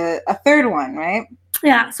a third one, right?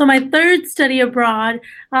 Yeah, so my third study abroad,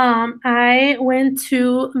 I went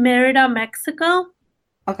to Merida, Mexico.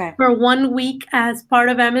 Okay. For 1 week as part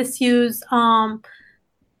of MSU's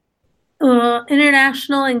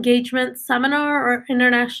international engagement seminar or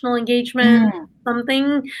international engagement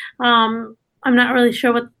something. I'm not really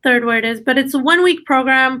sure what the third word is, but it's a 1 week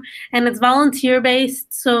program and it's volunteer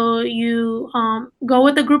based. So you go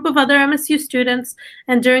with a group of other MSU students,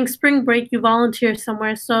 and during spring break you volunteer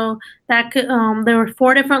somewhere. So that could, there were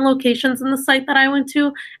 4 different locations in the site that I went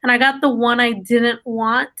to, and I got the one I didn't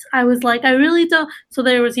want. I was like, I really don't. So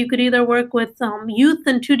you could either work with youth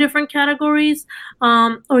in 2 different categories,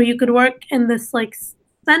 or you could work in this like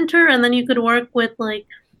center, and then you could work with like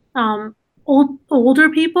older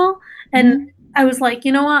people. And I was like,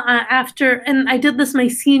 you know what, and I did this my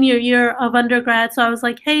senior year of undergrad. So I was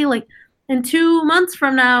like, hey, like in 2 months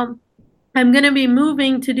from now, I'm going to be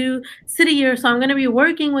moving to do city year. So I'm going to be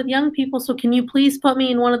working with young people. So can you please put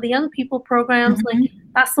me in one of the young people programs? Mm-hmm. Like,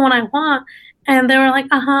 that's the one I want. And they were like,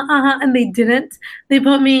 and they didn't. They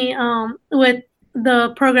put me with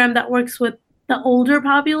the program that works with the older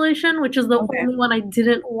population, which is the only one I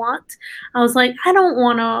didn't want. I was like, I don't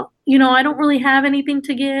want to, I don't really have anything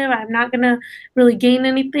to give. I'm not going to really gain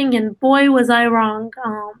anything. And boy, was I wrong.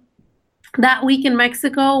 That week in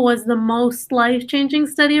Mexico was the most life-changing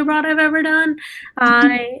study abroad I've ever done.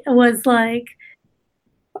 I was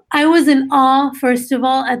in awe, first of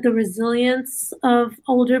all, at the resilience of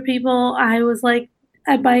older people. I was like,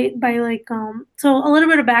 so a little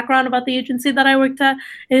bit of background about the agency that I worked at.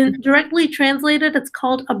 And directly translated, it's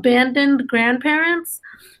called Abandoned Grandparents.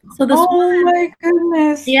 So this my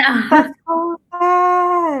goodness. Yeah. That's so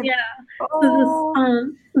sad. Yeah. Oh.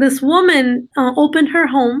 So this woman opened her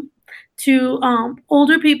home to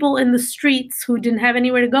older people in the streets who didn't have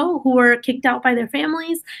anywhere to go, who were kicked out by their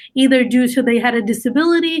families, either due to they had a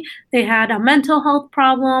disability, they had a mental health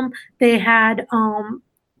problem, they had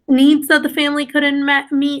needs that the family couldn't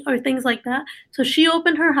meet, or things like that. So she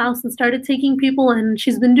opened her house and started taking people in.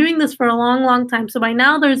 She's been doing this for a long, long time. So by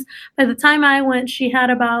the time I went, she had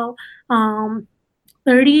about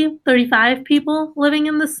 30, 35 people living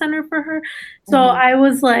in the center for her. So I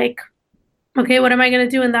was like, okay, what am I going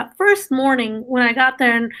to do? And that first morning when I got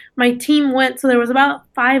there and my team went, so there was about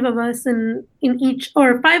 5 of us in each,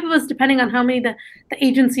 or 5 of us depending on how many the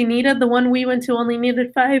agency needed. The one we went to only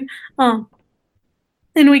needed 5.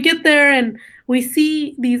 And we get there and we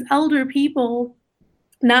see these elder people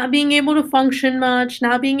not being able to function much,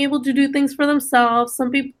 not being able to do things for themselves.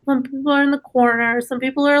 Some people are in the corner, some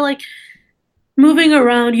people are like moving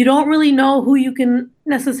around. You don't really know who you can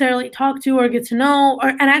necessarily talk to or get to know.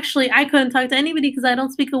 And actually I couldn't talk to anybody because I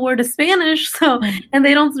don't speak a word of Spanish, and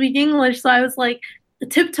they don't speak English. So I was like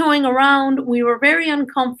tiptoeing around. We were very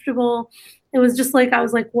uncomfortable. It was just like I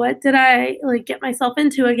was like, what did I like get myself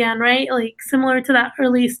into again, right? Like similar to that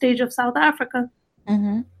early stage of South Africa.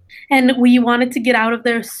 Mm-hmm. And we wanted to get out of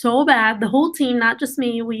there so bad. The whole team, not just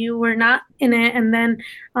me. We were not in it. And then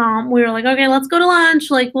we were like, okay, let's go to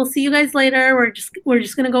lunch. Like, we'll see you guys later. We're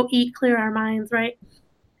just gonna go eat, clear our minds, right?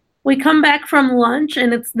 We come back from lunch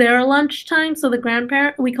and it's their lunchtime. So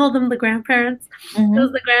we call them the grandparents. Mm-hmm. It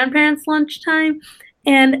was the grandparents' lunchtime.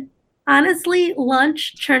 And honestly,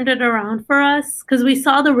 lunch turned it around for us because we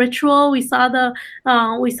saw the ritual, we saw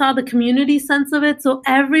the community sense of it. So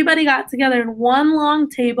everybody got together in one long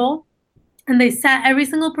table and they sat every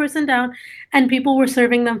single person down and people were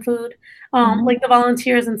serving them food, like the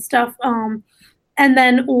volunteers and stuff. And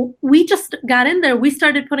then we just got in there. We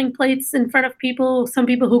started putting plates in front of people. Some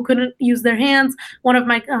people who couldn't use their hands. One of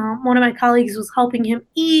my colleagues was helping him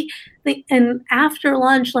eat. And after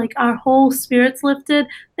lunch, like our whole spirits lifted.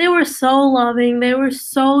 They were so loving. They were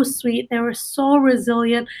so sweet. They were so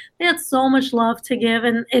resilient. They had so much love to give,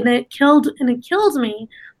 and it killed me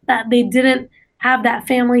that they didn't have that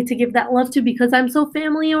family to give that love to, because I'm so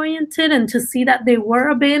family oriented, and to see that they were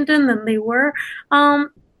abandoned and they were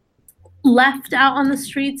left out on the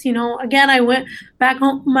streets. Again, I went back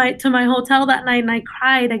home to my hotel that night and I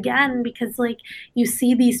cried again, because like you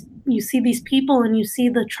see these people and you see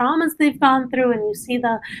the traumas they've gone through, and you see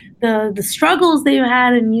the struggles they've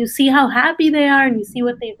had, and you see how happy they are, and you see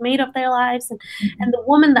what they've made of their lives, and the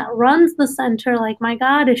woman that runs the center, like, my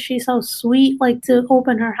God, is she so sweet, like, to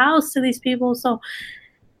open her house to these people.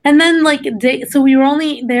 And then, so we were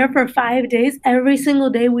only there for 5 days. Every single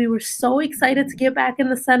day, we were so excited to get back in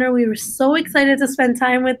the center. We were so excited to spend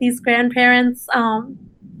time with these grandparents.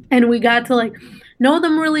 And we got to, like, know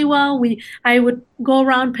them really well. I would go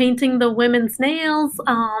around painting the women's nails,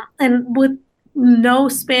 and with no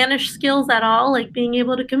Spanish skills at all, like being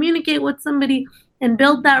able to communicate with somebody and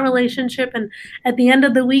build that relationship. And at the end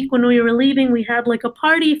of the week, when we were leaving, we had, like, a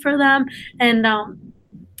party for them. And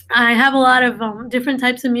I have a lot of different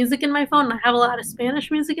types of music in my phone. I have a lot of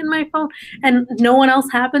Spanish music in my phone, and no one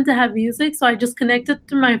else happened to have music. So I just connected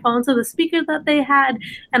to my phone to the speaker that they had,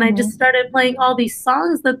 and I just started playing all these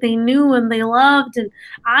songs that they knew and they loved and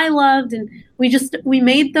I loved, and we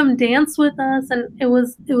made them dance with us, and it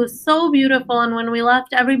was so beautiful. And when we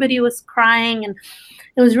left, everybody was crying, and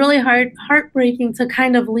it was really heartbreaking to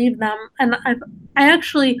kind of leave them. And I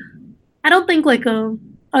don't think like a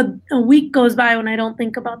week goes by when I don't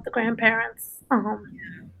think about the grandparents.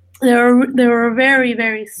 They were a very,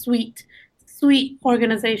 very sweet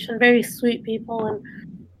organization, very sweet people,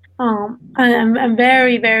 and I'm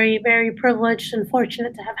very, very, very privileged and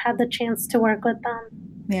fortunate to have had the chance to work with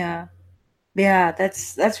them. Yeah,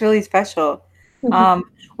 that's really special.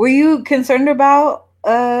 Were you concerned about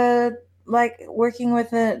like working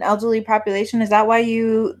with an elderly population? Is that why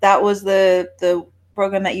that was the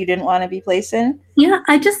program that you didn't want to be placed in? Yeah,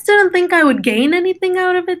 I just didn't think I would gain anything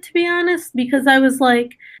out of it, to be honest, because I was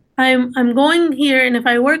like, I'm going here, and if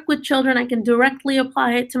I work with children, I can directly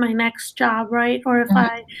apply it to my next job, right? Or if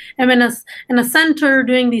I am in a center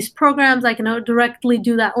doing these programs, I can directly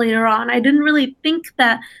do that later on. I didn't really think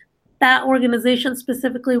that organization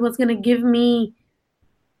specifically was going to give me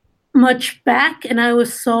much back, and I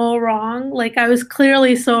was so wrong. Like, I was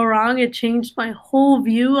clearly so wrong. It changed my whole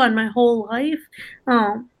view on my whole life.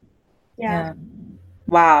 Yeah.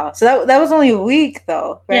 Wow. So that was only a week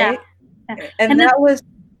though, right? Yeah. And that was,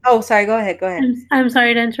 oh, sorry, go ahead. I'm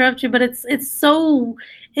sorry to interrupt you, but it's so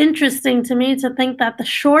interesting to me to think that the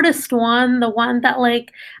shortest one, the one that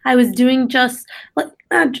like I was doing just like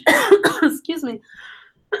excuse me,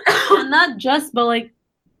 not just, but like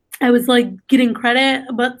I was like getting credit,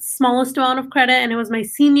 but smallest amount of credit, and it was my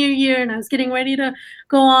senior year, and I was getting ready to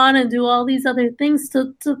go on and do all these other things.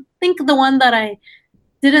 To think the one that I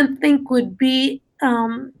didn't think would be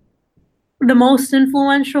the most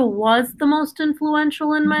influential was the most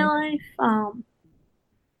influential in my life.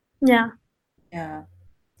 Yeah.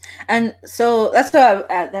 And so that's what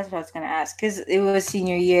I was going to ask, because it was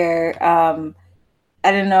senior year.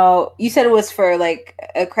 I don't know. You said it was for like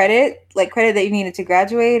a credit that you needed to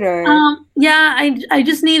graduate, or? Yeah, I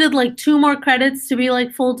just needed like 2 more credits to be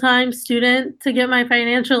like full-time student to get my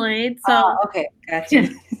financial aid. So okay, gotcha.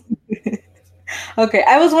 Okay,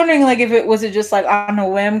 I was wondering like if it was it just like on a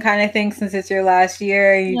whim kind of thing since it's your last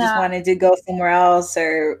year and you just Yeah. wanted to go somewhere else,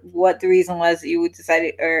 or what the reason was that you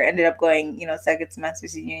decided or ended up going, second semester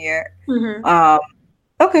senior year. Hmm. Um,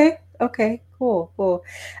 okay, cool.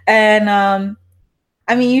 And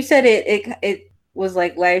I mean, you said it was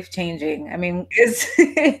like life changing. I mean,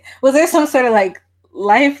 was there some sort of like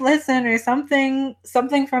life lesson or something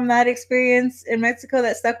from that experience in Mexico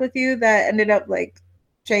that stuck with you that ended up like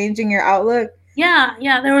changing your outlook? Yeah.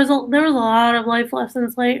 There was a lot of life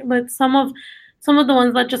lessons, like, but some of the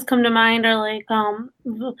ones that just come to mind are like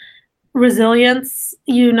resilience.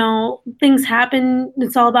 Things happen.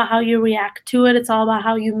 It's all about how you react to it. It's all about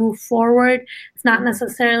how you move forward. It's not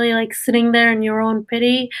necessarily like sitting there in your own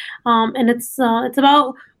pity. And it's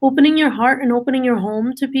about opening your heart and opening your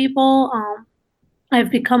home to people. I've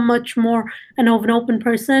become much more of an open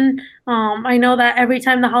person. I know that every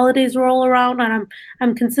time the holidays roll around, and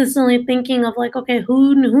I'm consistently thinking of like, okay,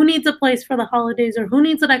 who needs a place for the holidays, or who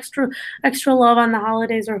needs an extra love on the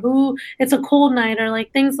holidays, or who it's a cold night, or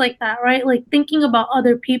like things like that, right? Like thinking about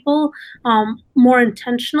other people more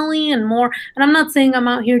intentionally and more. And I'm not saying I'm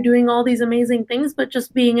out here doing all these amazing things, but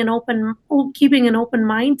just keeping an open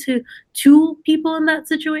mind to people in that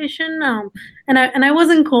situation. And I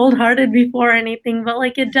wasn't cold hearted before or anything, but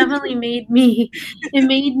like it made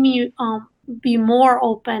me be more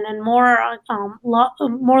open and more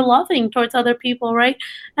loving towards other people, right?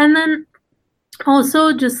 And then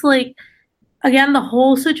also just like again the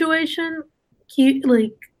whole situation,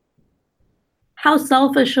 like how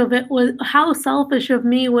selfish of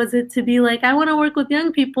me was it to be like, I want to work with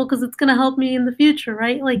young people because it's going to help me in the future,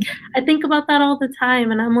 right? Like I think about that all the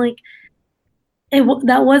time, and I'm like,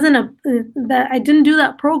 that wasn't that I didn't do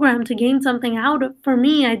that program to gain something out of for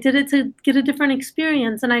me. I did it to get a different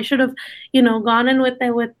experience, and I should have, gone in with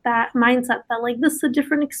that mindset that like this is a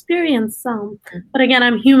different experience. But again,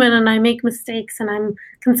 I'm human and I make mistakes, and I'm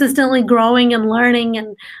consistently growing and learning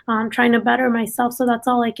and trying to better myself. So that's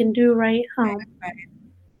all I can do, right?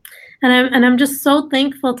 And I'm just so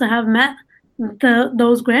thankful to have met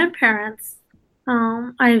those grandparents.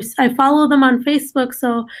 I follow them on Facebook,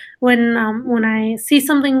 so when I see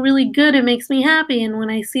something really good, it makes me happy. And when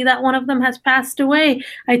I see that one of them has passed away,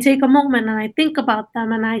 I take a moment and I think about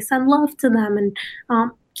them and I send love to them. And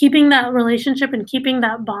keeping that relationship and keeping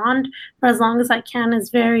that bond for as long as I can is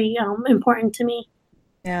very important to me.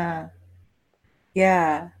 Yeah.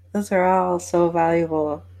 Yeah. Those are all so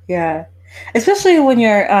valuable. Yeah. Especially when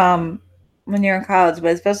you're in college,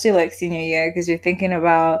 but especially like senior year because you're thinking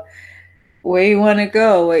about where you want to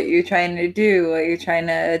go, what you're trying to do, what you're trying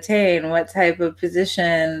to attain, what type of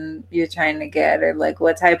position you're trying to get, or like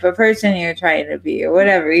what type of person you're trying to be, or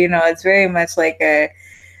whatever. It's very much like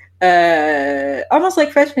almost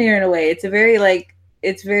like freshman year in a way. It's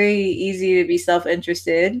very easy to be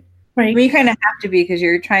self-interested. I Right. mean, you kind of have to be because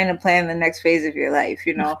you're trying to plan the next phase of your life,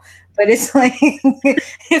 But it's like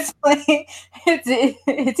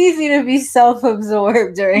it's easy to be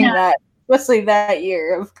self-absorbed during that, especially that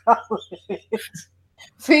year of college.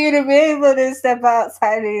 For you to be able to step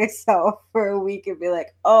outside of yourself for a week and be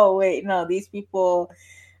like, oh wait, no, these people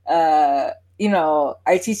are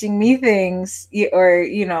teaching me things, or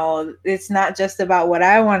it's not just about what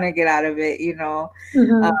I want to get out of it.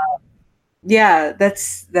 Mhm. Yeah,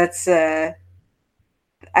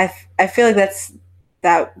 I feel like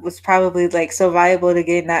that was probably like so valuable to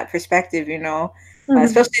gain that perspective, Mhm.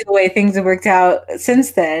 especially the way things have worked out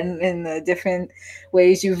since then in the different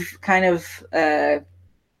ways you've kind of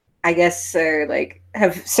I guess or like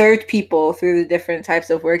have served people through the different types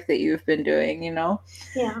of work that you've been doing.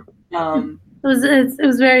 Yeah. um It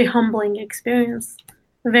was very humbling experience.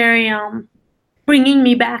 Very bringing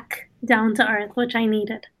me back down to earth, which I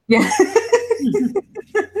needed. yeah.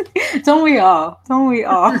 Don't we all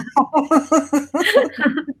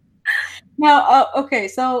now okay,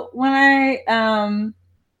 so when I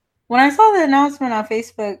saw the announcement on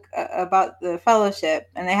Facebook about the fellowship,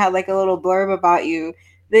 and they had like a little blurb about you,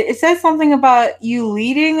 it says something about you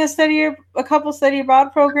leading a couple study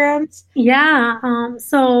abroad programs. Yeah.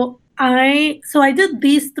 So I did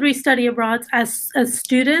these three study abroads as a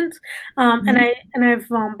student, and I've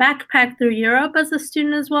backpacked through Europe as a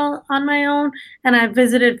student as well on my own, and I've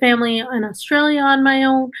visited family in Australia on my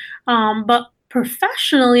own. But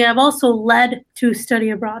professionally, I've also led two study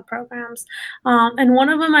abroad programs, and one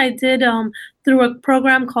of them I did through a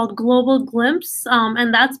program called Global Glimpse,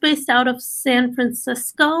 and that's based out of San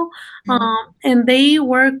Francisco, and they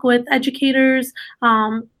work with educators.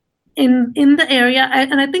 in the area,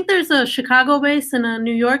 and I think there's a Chicago base and a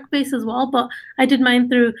New York base as well. But I did mine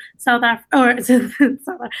through South Africa or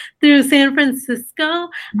through San Francisco.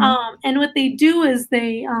 And what they do is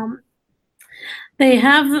they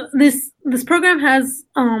have this program has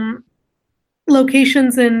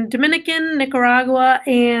locations in Dominican, Nicaragua,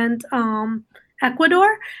 and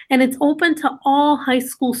Ecuador, and it's open to all high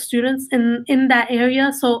school students in that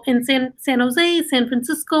area. So in San Jose, San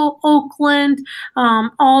Francisco, Oakland,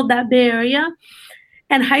 all that Bay Area,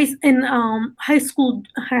 and high school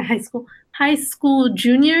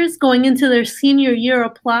juniors going into their senior year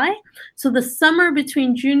apply. So the summer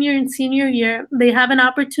between junior and senior year, they have an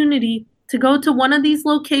opportunity to go to one of these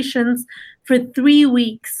locations for 3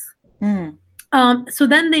 weeks. So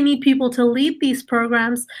then they need people to lead these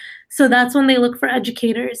programs. So that's when they look for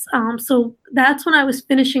educators. So that's when I was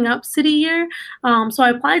finishing up City Year. So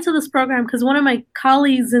I applied to this program because one of my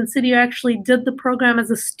colleagues in City Year actually did the program as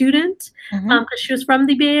a student because she was from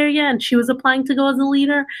the Bay Area and she was applying to go as a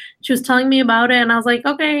leader. She was telling me about it and I was like,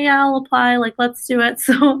 okay, yeah, I'll apply. Like, let's do it.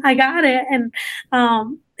 So I got it. And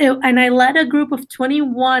I led a group of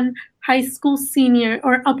 21 high school senior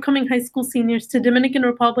or upcoming high school seniors to Dominican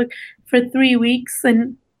Republic for 3 weeks.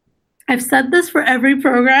 And I've said this for every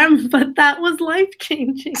program, but that was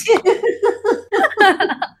life-changing.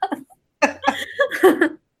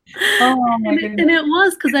 And it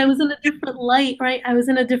was because I was in a different light, right? I was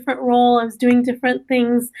in a different role. I was doing different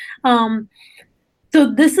things.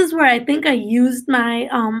 So this is where I think I used my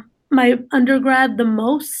my undergrad the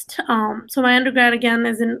most. So my undergrad, again,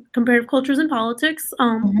 is in comparative cultures and politics.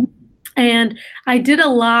 And I did a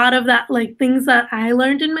lot of that, like things that I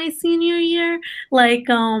learned in my senior year. Like,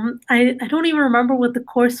 I don't even remember what the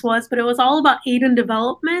course was, but it was all about aid and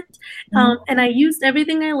development. And I used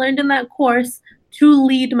everything I learned in that course to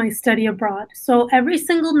lead my study abroad. So every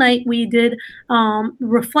single night we did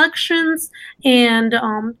reflections and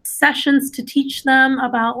sessions to teach them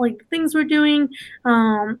about like the things we're doing,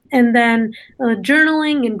 and then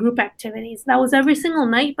journaling and group activities. That was every single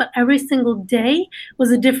night, but every single day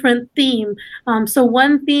was a different theme. So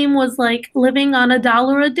one theme was like living on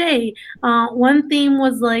 $1 a day. One theme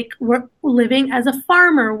was like we're living as a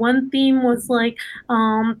farmer. One theme was like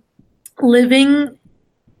living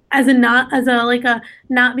as a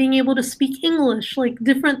not being able to speak English, like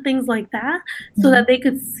different things like that, so that they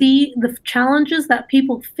could see the challenges that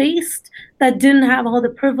people faced that didn't have all the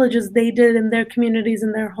privileges they did in their communities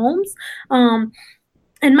and their homes. And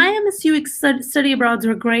my MSU study abroads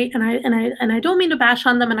were great, and I don't mean to bash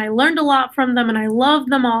on them, and I learned a lot from them, and I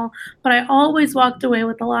loved them all, but I always walked away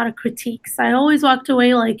with a lot of critiques. I always walked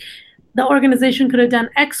away like the organization could have done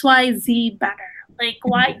X, Y, Z better. Like,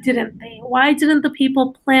 why didn't they? Why didn't the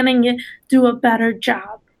people planning it do a better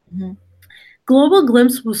job? Global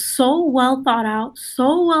Glimpse was so well thought out,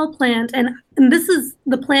 so well planned, and this is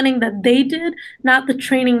the planning that they did, not the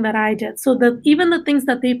training that I did. So even the things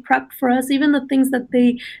that they prepped for us, even the things that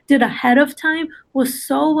they did ahead of time was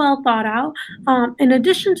so well thought out. In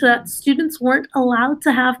addition to that, students weren't allowed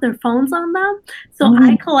to have their phones on them. So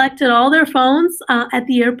I collected all their phones at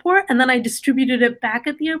the airport, and then I distributed it back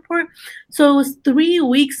at the airport. So it was 3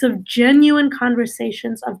 weeks of genuine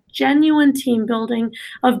conversations, of genuine team building,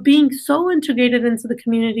 of being so integrated into the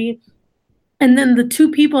community. And then the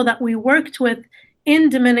 2 people that we worked with in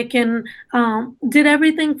Dominican did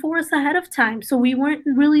everything for us ahead of time. So we weren't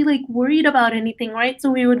really like worried about anything, right?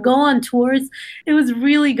 So we would go on tours. It was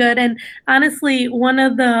really good. And honestly, one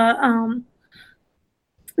of the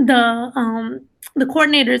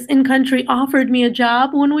coordinators in country offered me a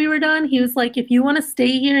job when we were done. He was like, if you want to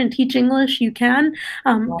stay here and teach English, you can.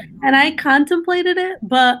 And I contemplated it,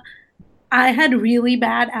 but I had really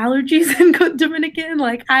bad allergies in Dominican.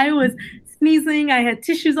 Like I was sneezing. I had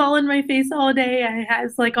tissues all in my face all day. I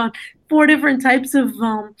was like on 4 different types of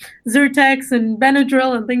Zyrtex and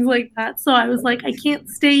Benadryl and things like that. So I was like, I can't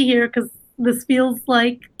stay here because this feels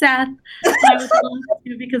like death. I would love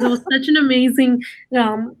to because it was such an amazing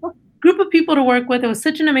group of people to work with. It was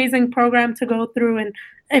such an amazing program to go through. And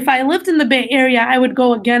if I lived in the Bay Area, I would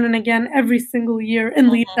go again and again every single year and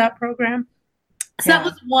lead that program. So that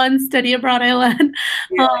was one study abroad I led.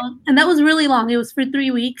 And that was really long. It was for 3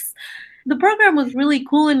 weeks. The program was really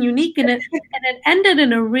cool and unique, and it ended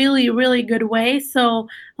in a really, really good way. So,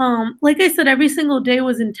 like I said, every single day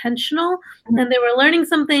was intentional, and they were learning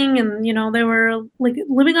something, and they were like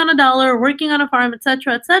living on $1, working on a farm,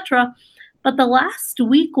 etc., etc. But the last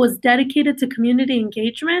week was dedicated to community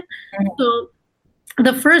engagement. So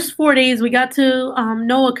the first 4 days we got to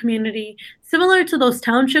know a community similar to those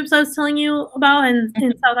townships I was telling you about in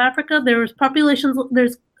South Africa. There's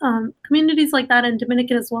communities like that in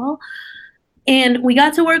Dominican as well. And we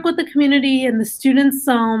got to work with the community, and the students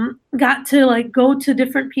got to like go to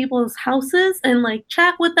different people's houses and like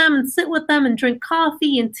chat with them and sit with them and drink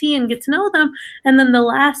coffee and tea and get to know them. And then the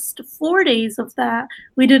last 4 days of that,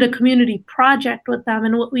 we did a community project with them.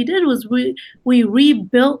 And what we did was we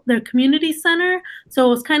rebuilt their community center. So it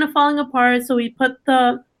was kind of falling apart. So we put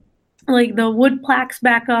the wood plaques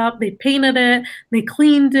back up, they painted it, they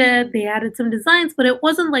cleaned it, they added some designs, but it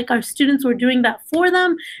wasn't like our students were doing that for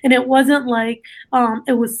them. And it wasn't like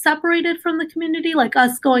it was separated from the community, like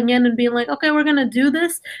us going in and being like, okay, we're gonna do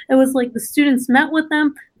this. It was like the students met with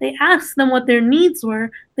them, they asked them what their needs were.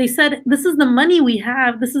 They said, this is the money we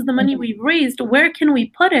have, this is the money we've raised, where can we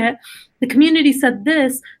put it? The community said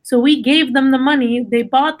this, so we gave them the money, they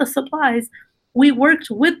bought the supplies, we worked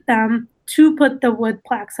with them to put the wood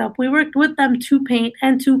plaques up. We worked with them to paint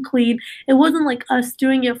and to clean. It wasn't like us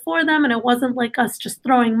doing it for them, and it wasn't like us just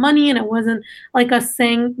throwing money, and it wasn't like us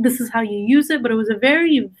saying this is how you use it, but it was a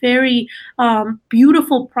very, very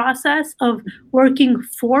beautiful process of working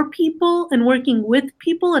for people and working with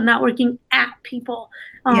people and not working at people.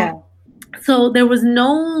 So there was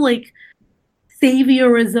no like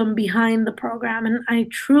saviorism behind the program, and I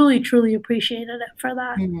truly, truly appreciated it for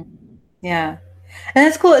that. Yeah. And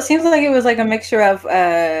it's cool. It seems like it was like a mixture of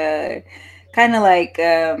kind of like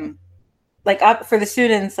for the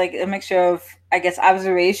students, like a mixture of, I guess,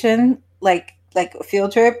 observation, like a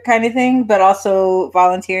field trip kind of thing, but also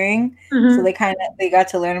volunteering. So they got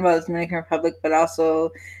to learn about the Dominican Republic, but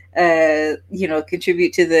also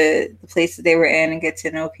contribute to the place that they were in and get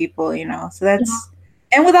to know people, so that's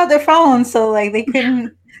and without their phones, so like they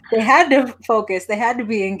couldn't they had to focus, they had to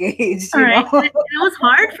be engaged. Right. It was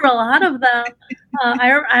hard for a lot of them.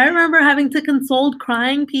 I remember having to console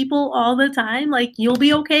crying people all the time, like, you'll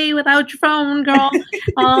be okay without your phone, girl.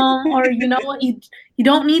 Or you know what, you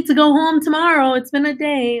don't need to go home tomorrow, it's been a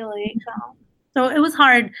day, like so it was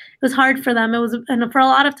hard. It was hard for them. For a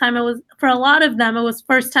lot of them it was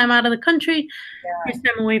first time out of the country, first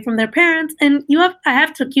time away from their parents. And I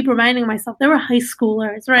have to keep reminding myself, they were high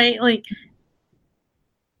schoolers, right? Like,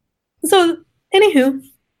 so anywho,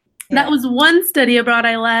 that was one study abroad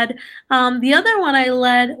I led. The other one I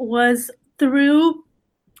led was through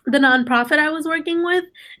the nonprofit I was working with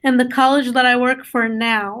and the college that I work for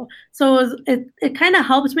now. So it kind of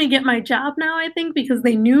helped me get my job now, I think, because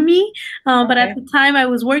they knew me. But at the time I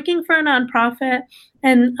was working for a nonprofit,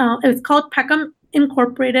 and it was called Peckham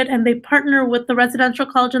Incorporated, and they partner with the Residential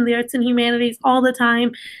College in the Arts and Humanities all the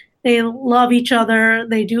time. They love each other.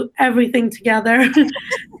 They do everything together.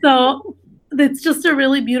 So it's just a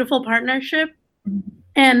really beautiful partnership.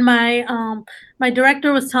 And my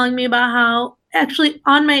director was telling me about how actually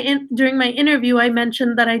during my interview, I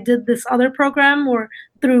mentioned that I did this other program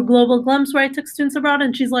through Global Glimpse where I took students abroad.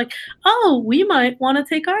 And she's like, oh, we might want to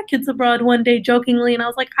take our kids abroad one day, jokingly. And I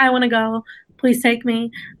was like, I want to go. Please take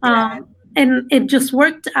me. And it just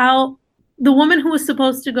worked out. The woman who was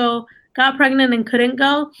supposed to go got pregnant and couldn't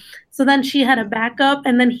go. So then she had a backup,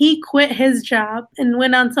 and then he quit his job and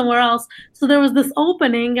went on somewhere else. So there was this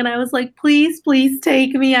opening, and I was like, please, please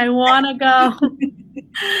take me. I want to go.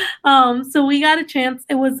 So we got a chance.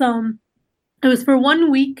 It was for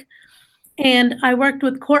 1 week, and I worked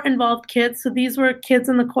with court-involved kids. So these were kids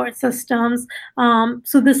in the court systems.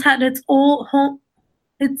 So this had its own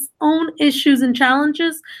issues and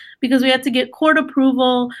challenges, because we had to get court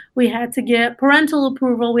approval, we had to get parental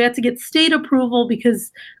approval, we had to get state approval,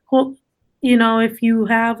 because, if you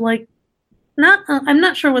have like, I'm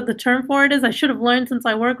not sure what the term for it is, I should have learned since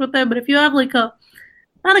I work with it, but if you have like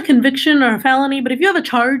not a conviction or a felony, but if you have a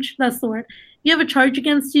charge, that's the word. If you have a charge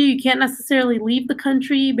against you, you can't necessarily leave the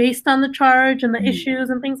country based on the charge and the issues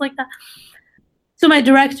and things like that. So my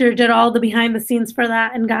director did all the behind the scenes for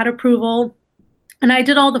that and got approval. And I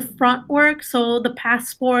did all the front work, so the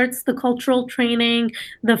passports, the cultural training,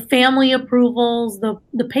 the family approvals, the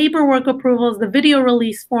paperwork approvals, the video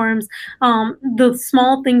release forms, the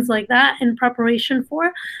small things like that in preparation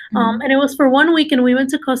for. And it was for 1 week, and we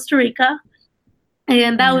went to Costa Rica.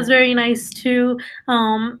 And that was very nice too.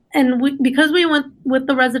 And because we went with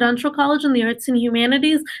the Residential College in the Arts and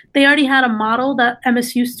Humanities, they already had a model that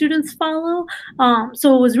MSU students follow.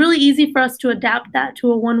 So it was really easy for us to adapt that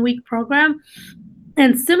to a 1 week program.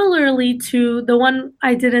 And similarly to the one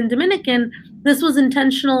I did in Dominican, this was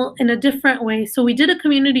intentional in a different way. So we did a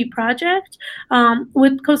community project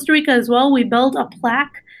with Costa Rica as well. We built a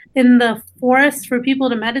plaque in the forest for people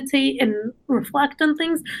to meditate and reflect on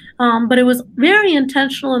things. But it was very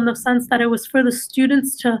intentional in the sense that it was for the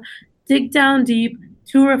students to dig down deep,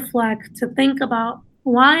 to reflect, to think about,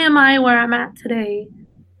 why am I where I'm at today?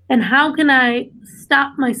 and how can I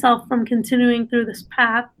stop myself from continuing through this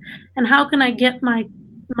path, and how can I get my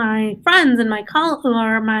friends and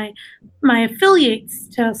my affiliates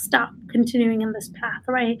to stop continuing in this path,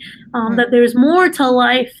 right? That there's more to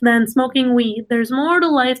life than smoking weed. There's more to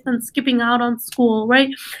life than skipping out on school, right?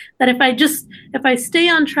 That if I stay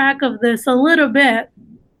on track of this a little bit,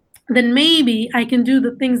 then maybe I can do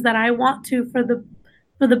the things that I want to for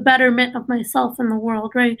the betterment of myself and the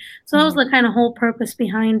world, right? So that was the kind of whole purpose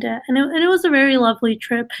behind it. And it was a very lovely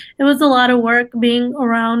trip. It was a lot of work being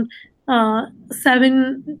around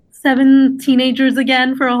seven teenagers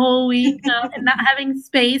again for a whole week and not having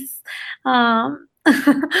space. But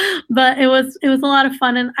it was a lot of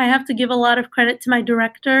fun, and I have to give a lot of credit to my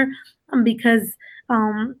director because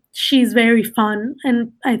she's very fun.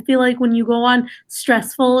 And I feel like when you go on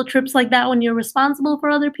stressful trips like that, when you're responsible for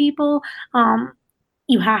other people,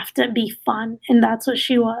 you have to be fun, and that's what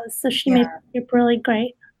she was. So she made the trip really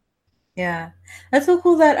great. Yeah, that's so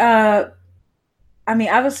cool that I mean,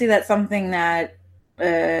 obviously that's something that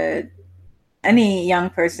any young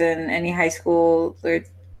person, any high school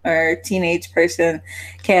or teenage person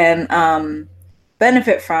can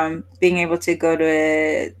benefit from, being able to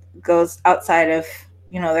go outside of,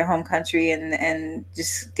 you know, their home country and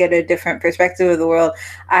just get a different perspective of the world.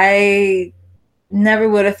 I never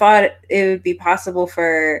would have thought it would be possible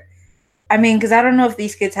for, I mean, because I don't know if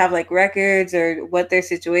these kids have like records or what their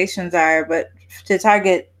situations are, but to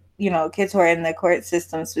target, you know, kids who are in the court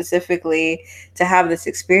system specifically, to have this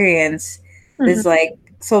experience is like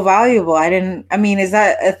so valuable. I mean, is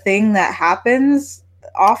that a thing that happens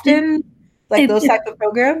often? Like those type of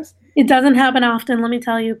programs? It doesn't happen often, let me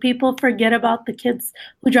tell you. People forget about the kids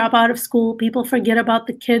who drop out of school. People forget about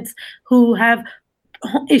the kids who have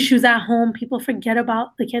issues at home. People forget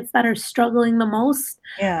about the kids that are struggling the most,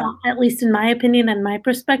 at least in my opinion and my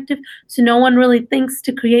perspective. So no one really thinks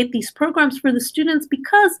to create these programs for the students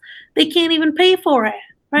because they can't even pay for it,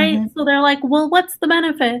 right? So they're like, well, what's the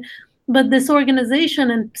benefit? But this organization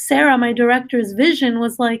and Sarah, my director's vision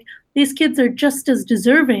was like, these kids are just as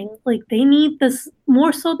deserving. Like, they need this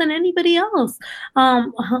more so than anybody else.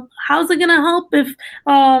 How's it gonna help if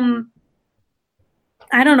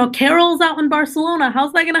I don't know, Carol's out in Barcelona?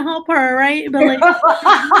 How's that gonna help her, right? But like,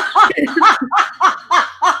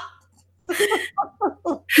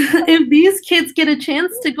 if these kids get a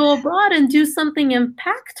chance to go abroad and do something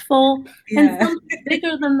impactful and something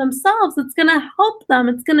bigger than themselves, it's gonna help them.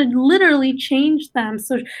 It's gonna literally change them.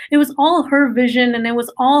 So it was all her vision, and it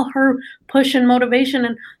was all her push and motivation.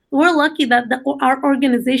 And we're lucky that our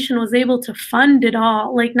organization was able to fund it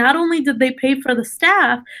all. Like, not only did they pay for the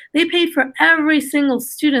staff, they paid for every single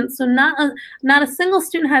student. So not a single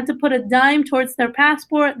student had to put a dime towards their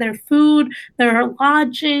passport, their food, their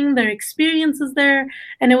lodging, their experiences there.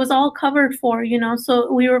 And it was all covered for, you know.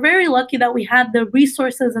 So we were very lucky that we had the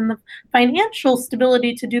resources and the financial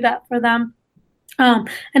stability to do that for them.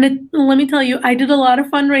 Let me tell you, I did a lot of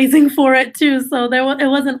fundraising for it too. So it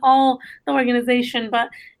wasn't all the organization, but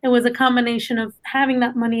it was a combination of having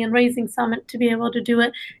that money and raising some to be able to do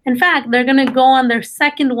it. In fact, they're going to go on their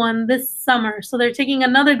second one this summer. So they're taking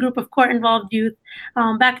another group of court-involved youth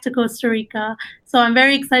back to Costa Rica. So I'm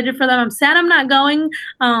very excited for them. I'm sad I'm not going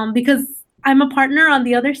because I'm a partner on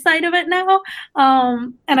the other side of it now.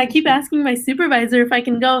 And I keep asking my supervisor if I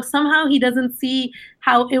can go. Somehow he doesn't see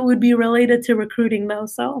how it would be related to recruiting though.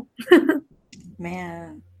 So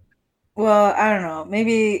man. Well, I don't know.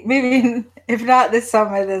 Maybe if not this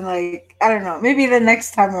summer, then like, I don't know, maybe the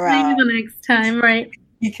next time around. Maybe the next time, right?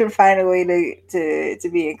 You can find a way to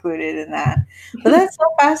be included in that. But that's so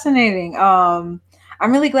fascinating. I'm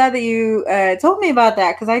really glad that you told me about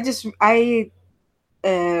that, because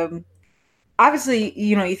obviously,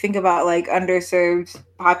 you know, you think about like underserved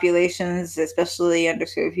populations, especially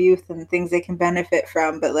underserved youth, and things they can benefit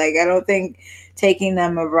from. But like, I don't think taking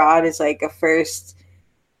them abroad is like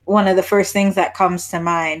one of the first things that comes to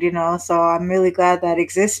mind, you know? So I'm really glad that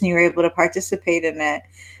exists and you were able to participate in it.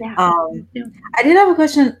 Yeah. I did have a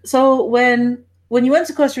question. So when you went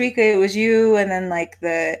to Costa Rica, it was you and then like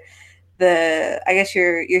the I guess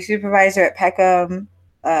your supervisor at Peckham,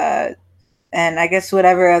 and I guess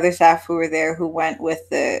whatever other staff who were there who went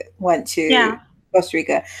to Costa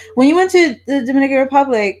Rica. When you went to the Dominican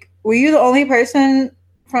Republic, were you the only person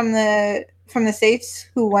from the States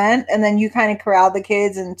who went, and then you kind of corralled the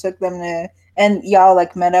kids and took them and y'all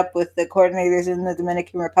like met up with the coordinators in the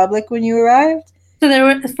Dominican Republic when you arrived?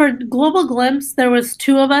 So for Global Glimpse, there was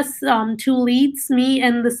two of us, two leads, me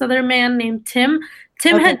and this other man named Tim.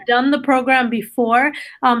 Tim had done the program before,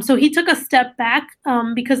 so he took a step back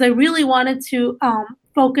because I really wanted to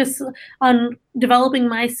focus on developing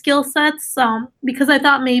my skill sets, because I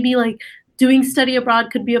thought maybe like doing study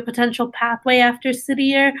abroad could be a potential pathway after City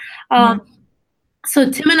Year. So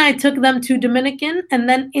Tim and I took them to Dominican, and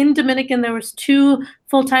then in Dominican there was two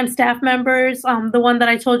full-time staff members. The one that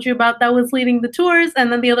I told you about that was leading the tours,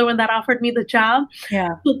 and then the other one that offered me the job. Yeah.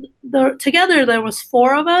 So together there was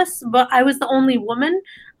four of us, but I was the only woman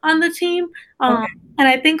on the team. Okay. And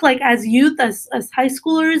I think like as youth, as high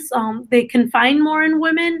schoolers, they confine more in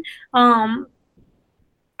women.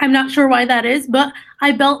 I'm not sure why that is, but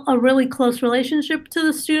I built a really close relationship to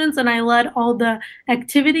the students and I led all the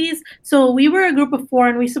activities. So we were a group of four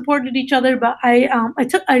and we supported each other, but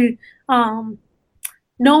I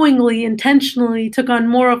knowingly, intentionally took on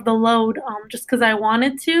more of the load just because I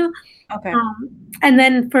wanted to. Okay. And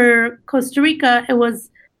then for Costa Rica, it was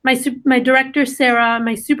my director, Sarah,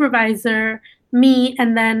 my supervisor, me,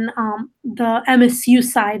 and then the MSU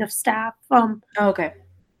side of staff. Okay.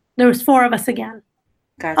 There was four of us again.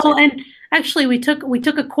 Gotcha. Oh, and actually, we took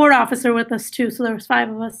a court officer with us too, so there was five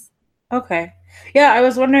of us. Okay. Yeah, I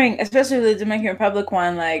was wondering, especially the Dominican Republic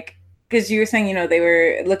one, like, because you were saying, you know, they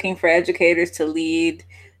were looking for educators to lead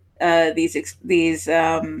these experiences,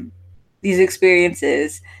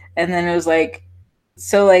 and then it was like,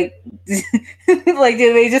 so like, like,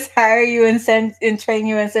 did they just hire you and train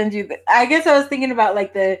you and send you? I guess I was thinking about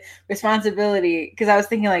like the responsibility, because I was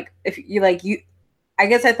thinking like, if you like you. I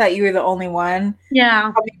guess I thought you were the only one.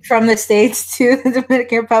 Yeah. From the States to the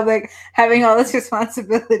Dominican Republic, having all this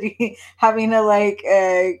responsibility, having to like,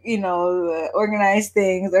 organize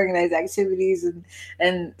things, organize activities,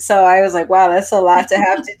 and so I was like, wow, that's a lot to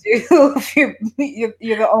have to do if you're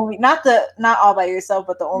the only, not all by yourself,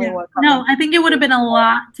 but the only one. No, I think it would have been a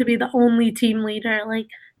lot to be the only team leader. Like,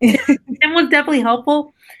 it was definitely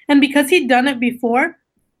helpful, and because he'd done it before,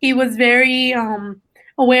 he was very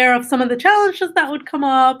aware of some of the challenges that would come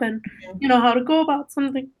up and how to go about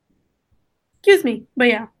something. Excuse me, but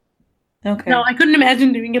yeah. Okay. No, I couldn't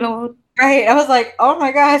imagine doing it alone. Right. I was like, oh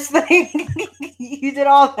my gosh, like you did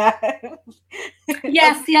all that.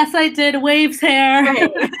 Yes, I did. Waves hair.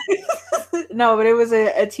 Right. No, but it was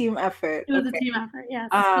a team effort. It was a team effort, yes.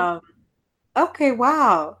 Okay,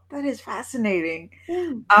 wow. That is fascinating.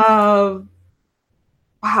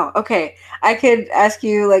 Wow. Okay. I could ask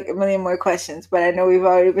you like a million more questions, but I know we've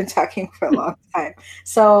already been talking for a long time.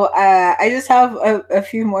 So I just have a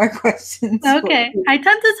few more questions. Okay. I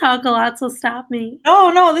tend to talk a lot, so stop me.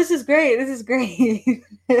 No, this is great. This is great.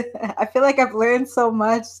 I feel like I've learned so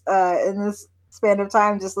much in this span of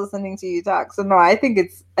time just listening to you talk. So no, I think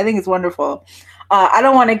it's wonderful. I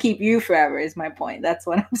don't want to keep you forever is my point. That's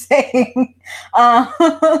what I'm saying.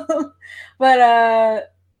 But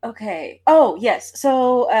okay. Oh, yes.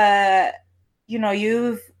 So,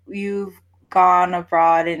 you've gone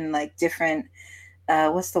abroad in like different,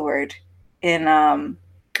 what's the word? In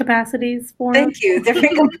capacities. Thank you.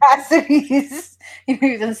 Different capacities.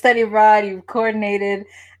 You've done study abroad. You've coordinated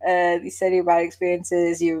these study abroad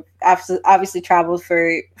experiences. You've obviously traveled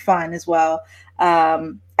for fun as well.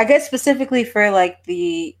 I guess specifically for like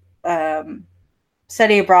the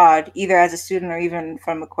study abroad, either as a student or even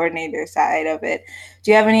from a coordinator side of it.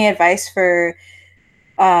 Do you have any advice for,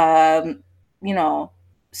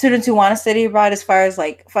 students who want to study abroad as far as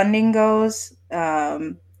like funding goes?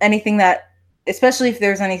 Anything that, especially if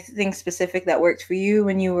there's anything specific that worked for you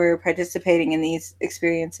when you were participating in these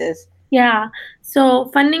experiences? Yeah.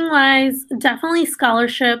 So funding wise, definitely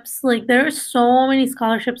scholarships. Like there are so many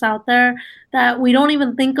scholarships out there that we don't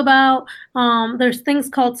even think about. There's things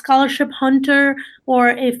called Scholarship Hunter, or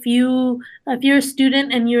if you're a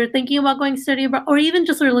student and you're thinking about going to study abroad, or even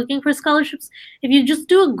just are looking for scholarships, if you just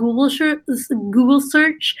do a Google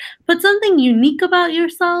search, put something unique about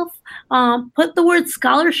yourself, put the word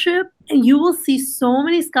scholarship, and you will see so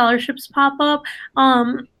many scholarships pop up.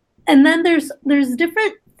 And then there's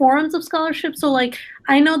different forms of scholarships. So like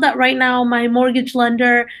I know that right now my mortgage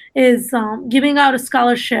lender is giving out a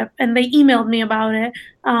scholarship and they emailed me about it.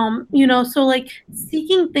 So like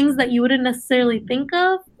seeking things that you wouldn't necessarily think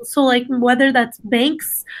of. So like whether that's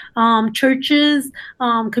banks, churches,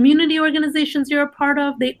 community organizations you're a part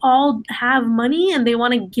of, they all have money and they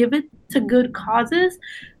want to give it to good causes.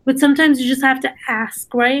 But sometimes you just have to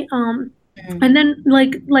ask, right? And then,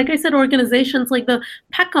 like I said, organizations like the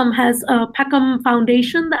Peckham has a Peckham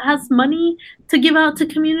Foundation that has money to give out to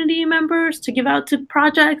community members, to give out to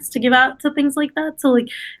projects, to give out to things like that. So, like,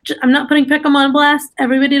 I'm not putting Peckham on blast.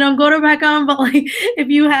 Everybody don't go to Peckham, but like, if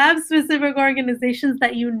you have specific organizations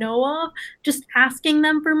that you know of, just asking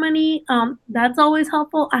them for money, that's always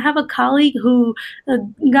helpful. I have a colleague who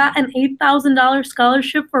got an $8,000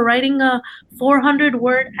 scholarship for writing a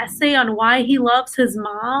 400-word essay on why he loves his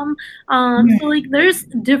mom. So like there's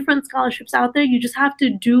different scholarships out there. You just have to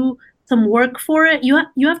do some work for it. You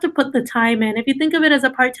have to put the time in. If you think of it as a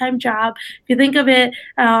part-time job, if you think of it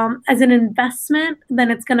as an investment,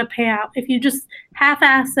 then it's going to pay out. If you just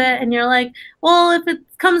half-ass it and you're like, well, if it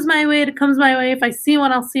comes my way, it comes my way. If I see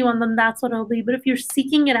one, I'll see one, then that's what it'll be. But if you're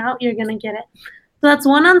seeking it out, you're going to get it. So that's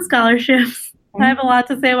one on scholarships. I have a lot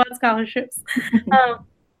to say about scholarships.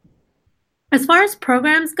 As far as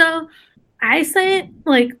programs go, I say,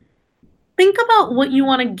 like, think about what you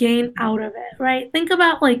want to gain out of it, right? Think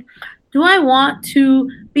about, like, do I want to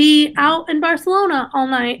be out in Barcelona all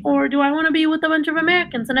night, or do I want to be with a bunch of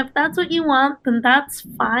Americans? And if that's what you want, then that's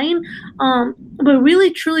fine. But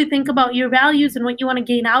really, truly think about your values and what you want to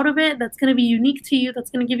gain out of it. That's going to be unique to you. That's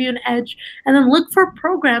going to give you an edge. And then look for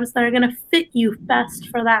programs that are going to fit you best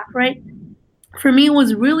for that, right? For me, it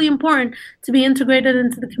was really important to be integrated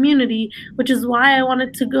into the community, which is why I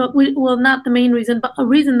wanted to go. Well, not the main reason, but a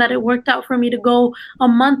reason that it worked out for me to go a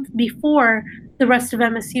month before the rest of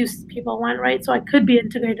MSU people went, right? So I could be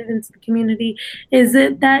integrated into the community. Is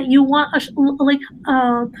it that you want,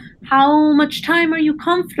 how much time are you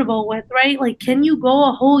comfortable with, right? Like, can you go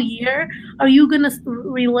a whole year? Are you going to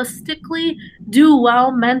realistically do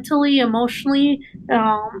well mentally, emotionally,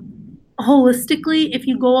 holistically if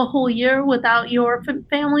you go a whole year without your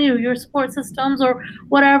family or your support systems or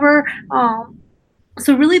whatever?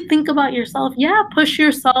 So really think about yourself. Yeah, push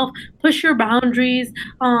yourself, push your boundaries,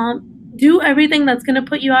 do everything that's going to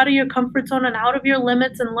put you out of your comfort zone and out of your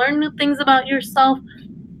limits and learn new things about yourself.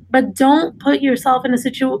 But don't put yourself in a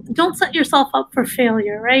situation, don't set yourself up for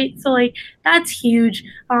failure, right? So like that's huge.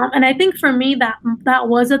 And I think for me that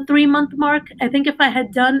was a 3-month mark. I think if I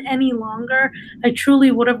had done any longer, I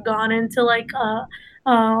truly would have gone into like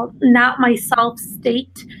not myself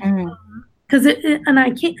state. Because and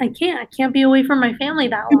I can't be away from my family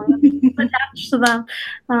that long. I'm attached to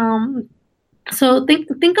them. So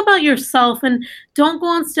think about yourself and don't go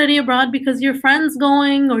on study abroad because your friend's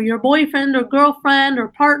going or your boyfriend or girlfriend or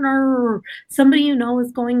partner or somebody you know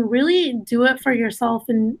is going. Really do it for yourself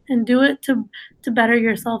and do it to better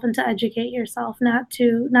yourself and to educate yourself, not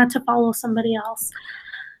to follow somebody else.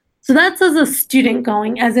 So that's as a student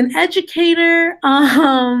going. As an educator,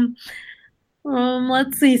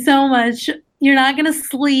 let's see, so much. You're not going to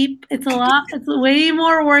sleep. It's a lot. It's way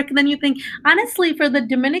more work than you think. Honestly, for the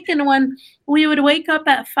Dominican one, we would wake up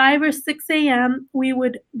at 5 or 6 a.m. We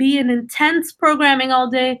would be in intense programming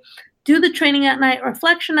all day, do the training at night,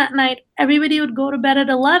 reflection at night. Everybody would go to bed at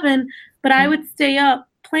 11, but I would stay up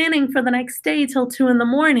planning for the next day till 2 in the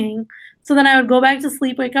morning. So then I would go back to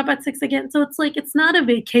sleep, wake up at 6 again. So it's like, it's not a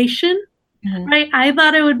vacation. Right? I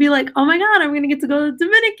thought it would be like, oh my God, I'm going to get to go to the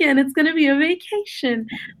Dominican. It's going to be a vacation.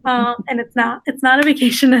 And it's not a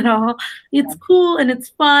vacation at all. It's cool and it's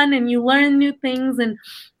fun and you learn new things and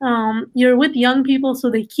you're with young people. So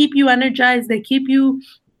they keep you energized. They keep you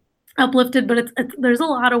uplifted, but there's a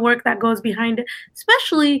lot of work that goes behind it,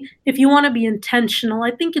 especially if you want to be intentional. I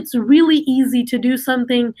think it's really easy to do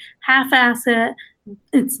something half-ass it.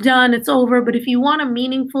 It's done, it's over. But if you want a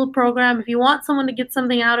meaningful program, if you want someone to get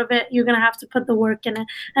something out of it, you're going to have to put the work in it.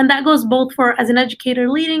 And that goes both for as an educator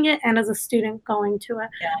leading it and as a student going to it.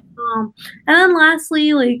 Yeah. And then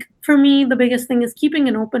lastly, like for me, the biggest thing is keeping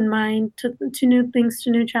an open mind to new things,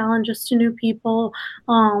 to new challenges, to new people.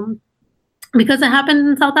 Because it happened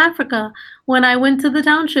in South Africa when I went to the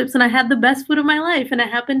townships and I had the best food of my life. And it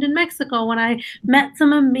happened in Mexico when I met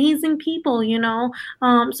some amazing people, you know.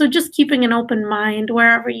 So just keeping an open mind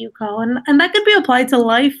wherever you go. And that could be applied to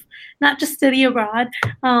life, not just study abroad,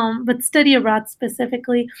 but study abroad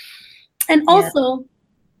specifically. And also,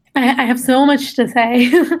 I have so much to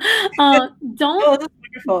say. Don't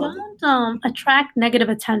attract negative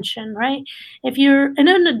attention, right? If you're in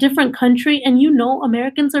a different country and you know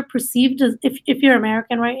Americans are perceived as, if you're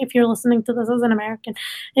American, right? If you're listening to this as an American,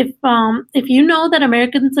 if you know that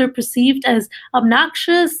Americans are perceived as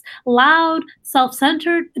obnoxious, loud,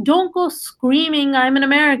 self-centered, don't go screaming, I'm an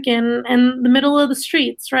American in the middle of the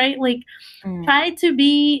streets, right? Like, try to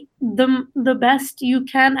be the best you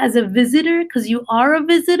can as a visitor, because you are a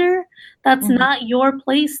visitor. That's not your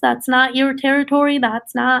place. That's not your territory.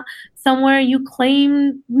 That's not somewhere you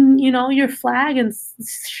claim, your flag and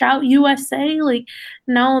shout USA. Like,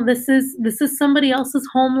 no, this is somebody else's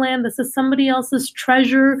homeland. This is somebody else's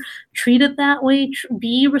treasure. Treat it that way.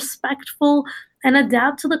 Be respectful and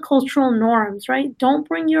adapt to the cultural norms, right? Don't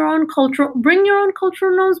bring your own cultural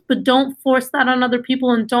norms, but don't force that on other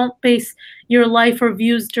people, and don't base your life or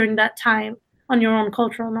views during that time on your own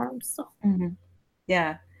cultural norms. So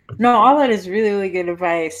yeah. No, all that is really, really good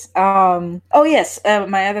advice. Oh yes,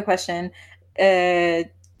 my other question. Do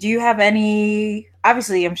you have any,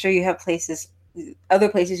 obviously I'm sure you have other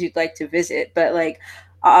places you'd like to visit, but like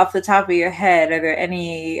off the top of your head, are there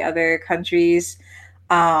any other countries,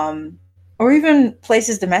 or even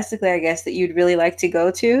places domestically, I guess, that you'd really like to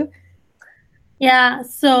go to? yeah,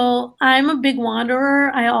 so I'm a big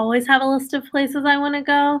wanderer. I always have a list of places I want to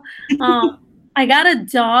go. I got a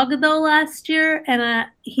dog though last year, and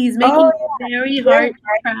he's making it very hard to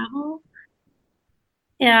travel.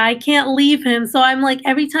 Yeah, I can't leave him. So I'm like,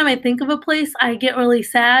 every time I think of a place, I get really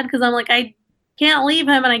sad because I'm like, I can't leave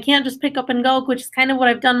him and I can't just pick up and go, which is kind of what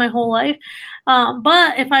I've done my whole life.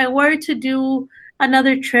 But if I were to do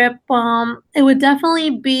another trip, it would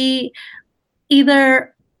definitely be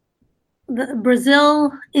either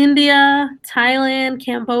Brazil, India, Thailand,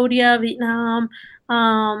 Cambodia, Vietnam.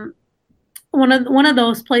 One of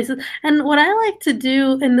those places. And what I like to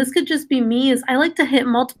do, and this could just be me, is I like to hit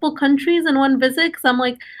multiple countries in one visit because I'm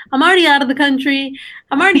like, I'm already out of the country.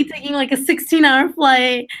 I'm already taking like a 16-hour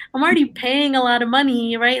flight. I'm already paying a lot of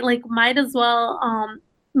money, right? Like, might as well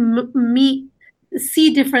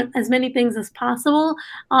see as many things as possible.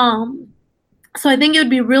 So I think it would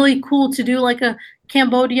be really cool to do like a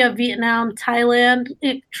Cambodia, Vietnam, Thailand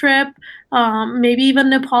trip, maybe even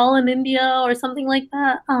Nepal and India or something like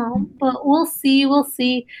that. But we'll see. We'll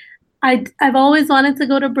see. I've always wanted to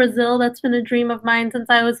go to Brazil. That's been a dream of mine since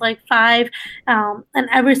I was like 5. And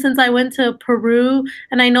ever since I went to Peru,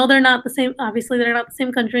 and I know they're not the same, obviously they're not the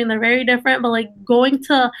same country and they're very different, but like going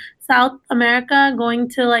to South America, going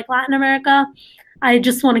to like Latin America, I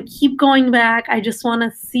just want to keep going back. I just want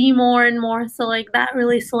to see more and more. So like that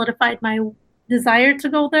really solidified my desire to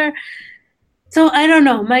go there. So I don't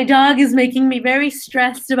know. My dog is making me very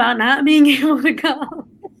stressed about not being able to go.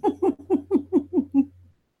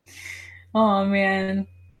 Oh man.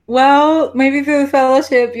 Well, maybe through the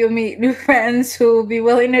fellowship you'll meet new friends who will be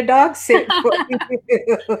willing to dog sit for you.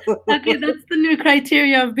 Okay, that's the new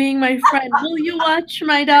criteria of being my friend. Will you watch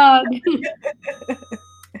my dog?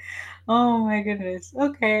 Oh my goodness.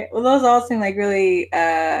 Okay. Well, those all seem like really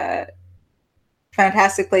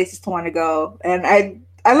fantastic places to want to go. And I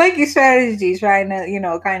like your strategy, trying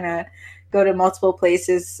to, kind of go to multiple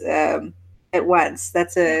places at once.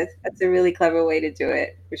 That's a really clever way to do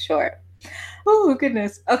it, for sure. Oh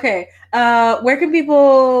goodness. Okay. Where can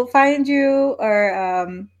people find you,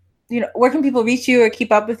 or where can people reach you or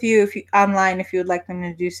keep up with you online if you would like them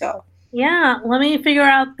to do so? Yeah, let me figure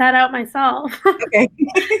that out myself. Okay.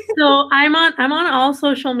 So I'm on all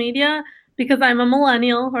social media because I'm a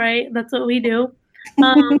millennial, right? That's what we do.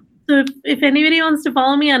 So if anybody wants to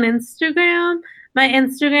follow me on Instagram, my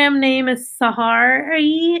Instagram name is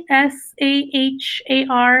Sahari,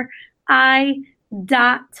 SAHARI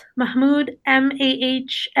 .Mahmood,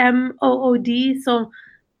 MAHMOOD. So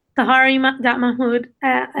Sahari.Mahmood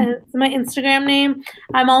is my Instagram name.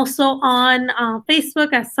 I'm also on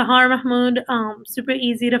Facebook as Sahar Mahmood. Super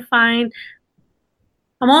easy to find.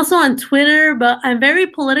 I'm also on Twitter, but I'm very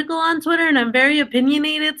political on Twitter and I'm very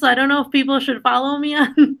opinionated. So I don't know if people should follow me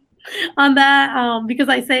on that because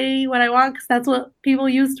I say what I want, because that's what people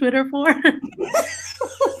use Twitter for.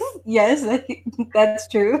 Yes, that's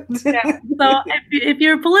true. Yeah. So if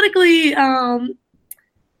you're politically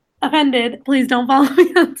offended, please don't follow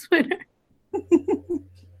me on Twitter.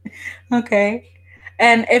 Okay.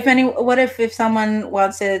 And what if someone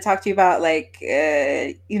wants to talk to you about like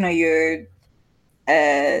your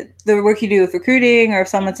the work you do with recruiting, or if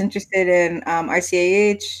someone's interested in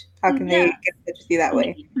RCAH, how can they get in touch with you that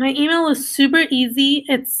way? My email is super easy.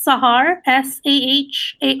 It's Sahar,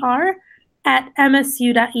 SAHAR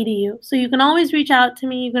 @msu.edu. So you can always reach out to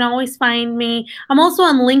me. You can always find me. I'm also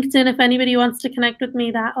on LinkedIn if anybody wants to connect with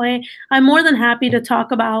me that way. I'm more than happy to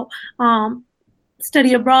talk about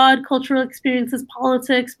study abroad, cultural experiences,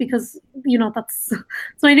 politics, because that's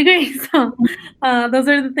my degree. So those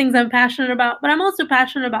are the things I'm passionate about. But I'm also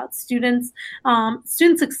passionate about student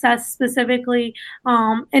success specifically,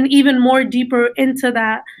 and even more deeper into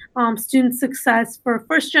that, student success for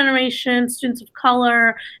first generation, students of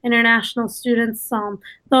color, international students,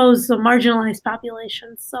 those marginalized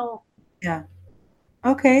populations. So yeah.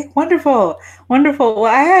 Okay, wonderful. Wonderful.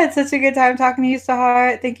 Well, I had such a good time talking to you,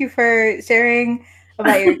 Sahar. Thank you for sharing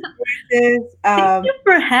about your experiences. Thank you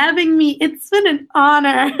for having me. It's been an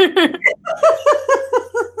honor.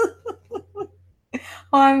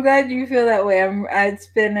 Well, I'm glad you feel that way. It's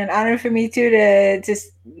been an honor for me too to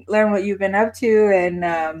just learn what you've been up to and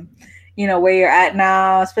where you're at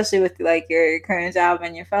now, especially with like your current job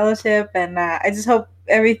and your fellowship. And I just hope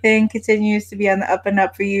everything continues to be on the up and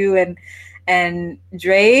up for you and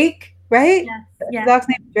Drake, right? Yes. His dog's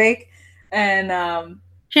name is Drake. And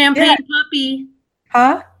Champagne Puppy.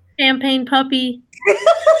 Huh? Champagne Puppy.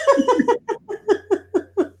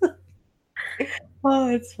 Oh,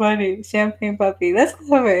 it's funny. Champagne Puppy. That's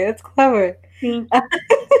clever.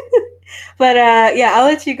 But yeah, I'll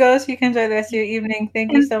let you go so you can enjoy the rest of your evening.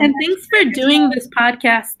 Thank you so much. And thanks for doing this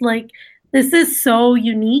podcast. Like, this is so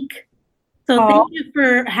unique. So thank you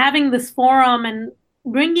for having this forum and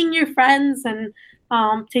bringing your friends and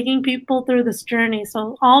taking people through this journey.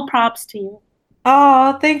 So all props to you.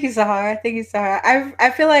 Oh, thank you, Sahar. Thank you, Sahar.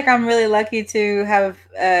 I feel like I'm really lucky to have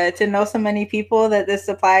to know so many people that this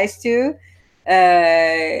applies to.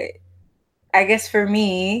 I guess for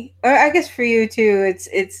me, or I guess for you too,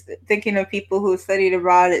 it's thinking of people who studied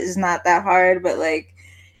abroad is not that hard, but like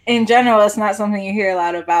in general, it's not something you hear a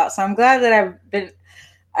lot about. So I'm glad that I've been.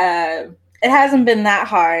 It hasn't been that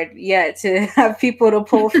hard yet to have people to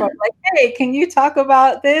pull from. Like, hey, can you talk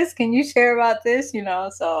about this? Can you share about this?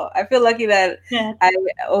 So I feel lucky that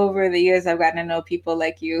over the years I've gotten to know people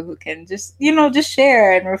like you who can just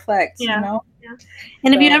share and reflect. Yeah.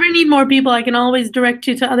 And if you ever need more people, I can always direct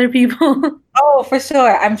you to other people. Oh, for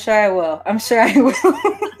sure. I'm sure I will.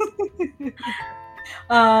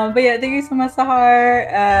 But yeah, thank you so much, Sahar.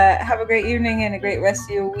 Have a great evening and a great rest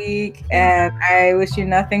of your week. And I wish you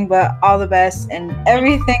nothing but all the best in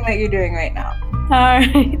everything that you're doing right now. All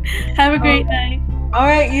right. Have a great night. All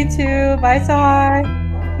right, you too. Bye, Sahar.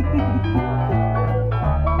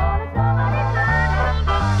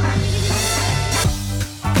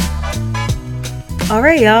 All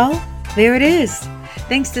right, y'all. There it is.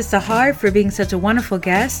 Thanks to Sahar for being such a wonderful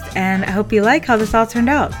guest, and I hope you like how this all turned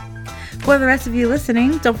out. For the rest of you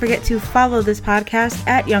listening, don't forget to follow this podcast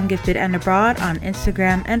at Young Gifted and Abroad on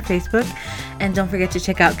Instagram and Facebook. And don't forget to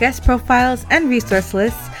check out guest profiles and resource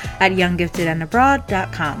lists at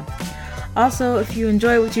younggifted.abroad.com. Also, if you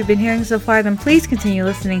enjoy what you've been hearing so far, then please continue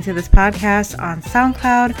listening to this podcast on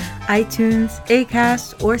SoundCloud, iTunes,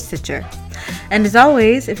 Acast, or Stitcher. And as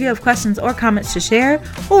always, if you have questions or comments to share,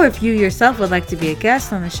 or if you yourself would like to be a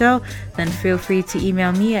guest on the show, then feel free to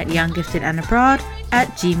email me at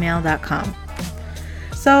younggiftedandabroad@gmail.com.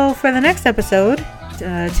 So for the next episode,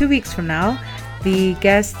 2 weeks from now, the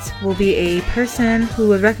guest will be a person who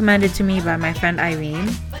was recommended to me by my friend Irene.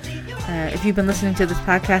 If you've been listening to this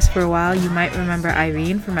podcast for a while, you might remember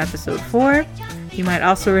Irene from episode 4. You might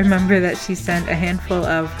also remember that she sent a handful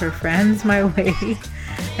of her friends my way.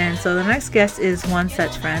 And so the next guest is one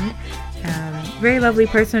such friend, very lovely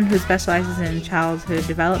person who specializes in childhood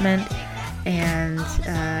development. And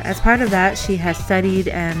as part of that, she has studied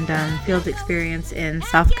and done field experience in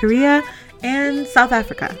South Korea and South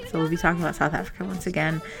Africa. So we'll be talking about South Africa once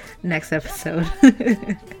again next episode.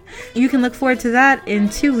 You can look forward to that in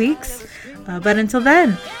 2 weeks. But until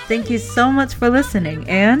then, thank you so much for listening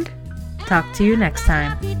and talk to you next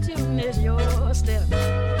time.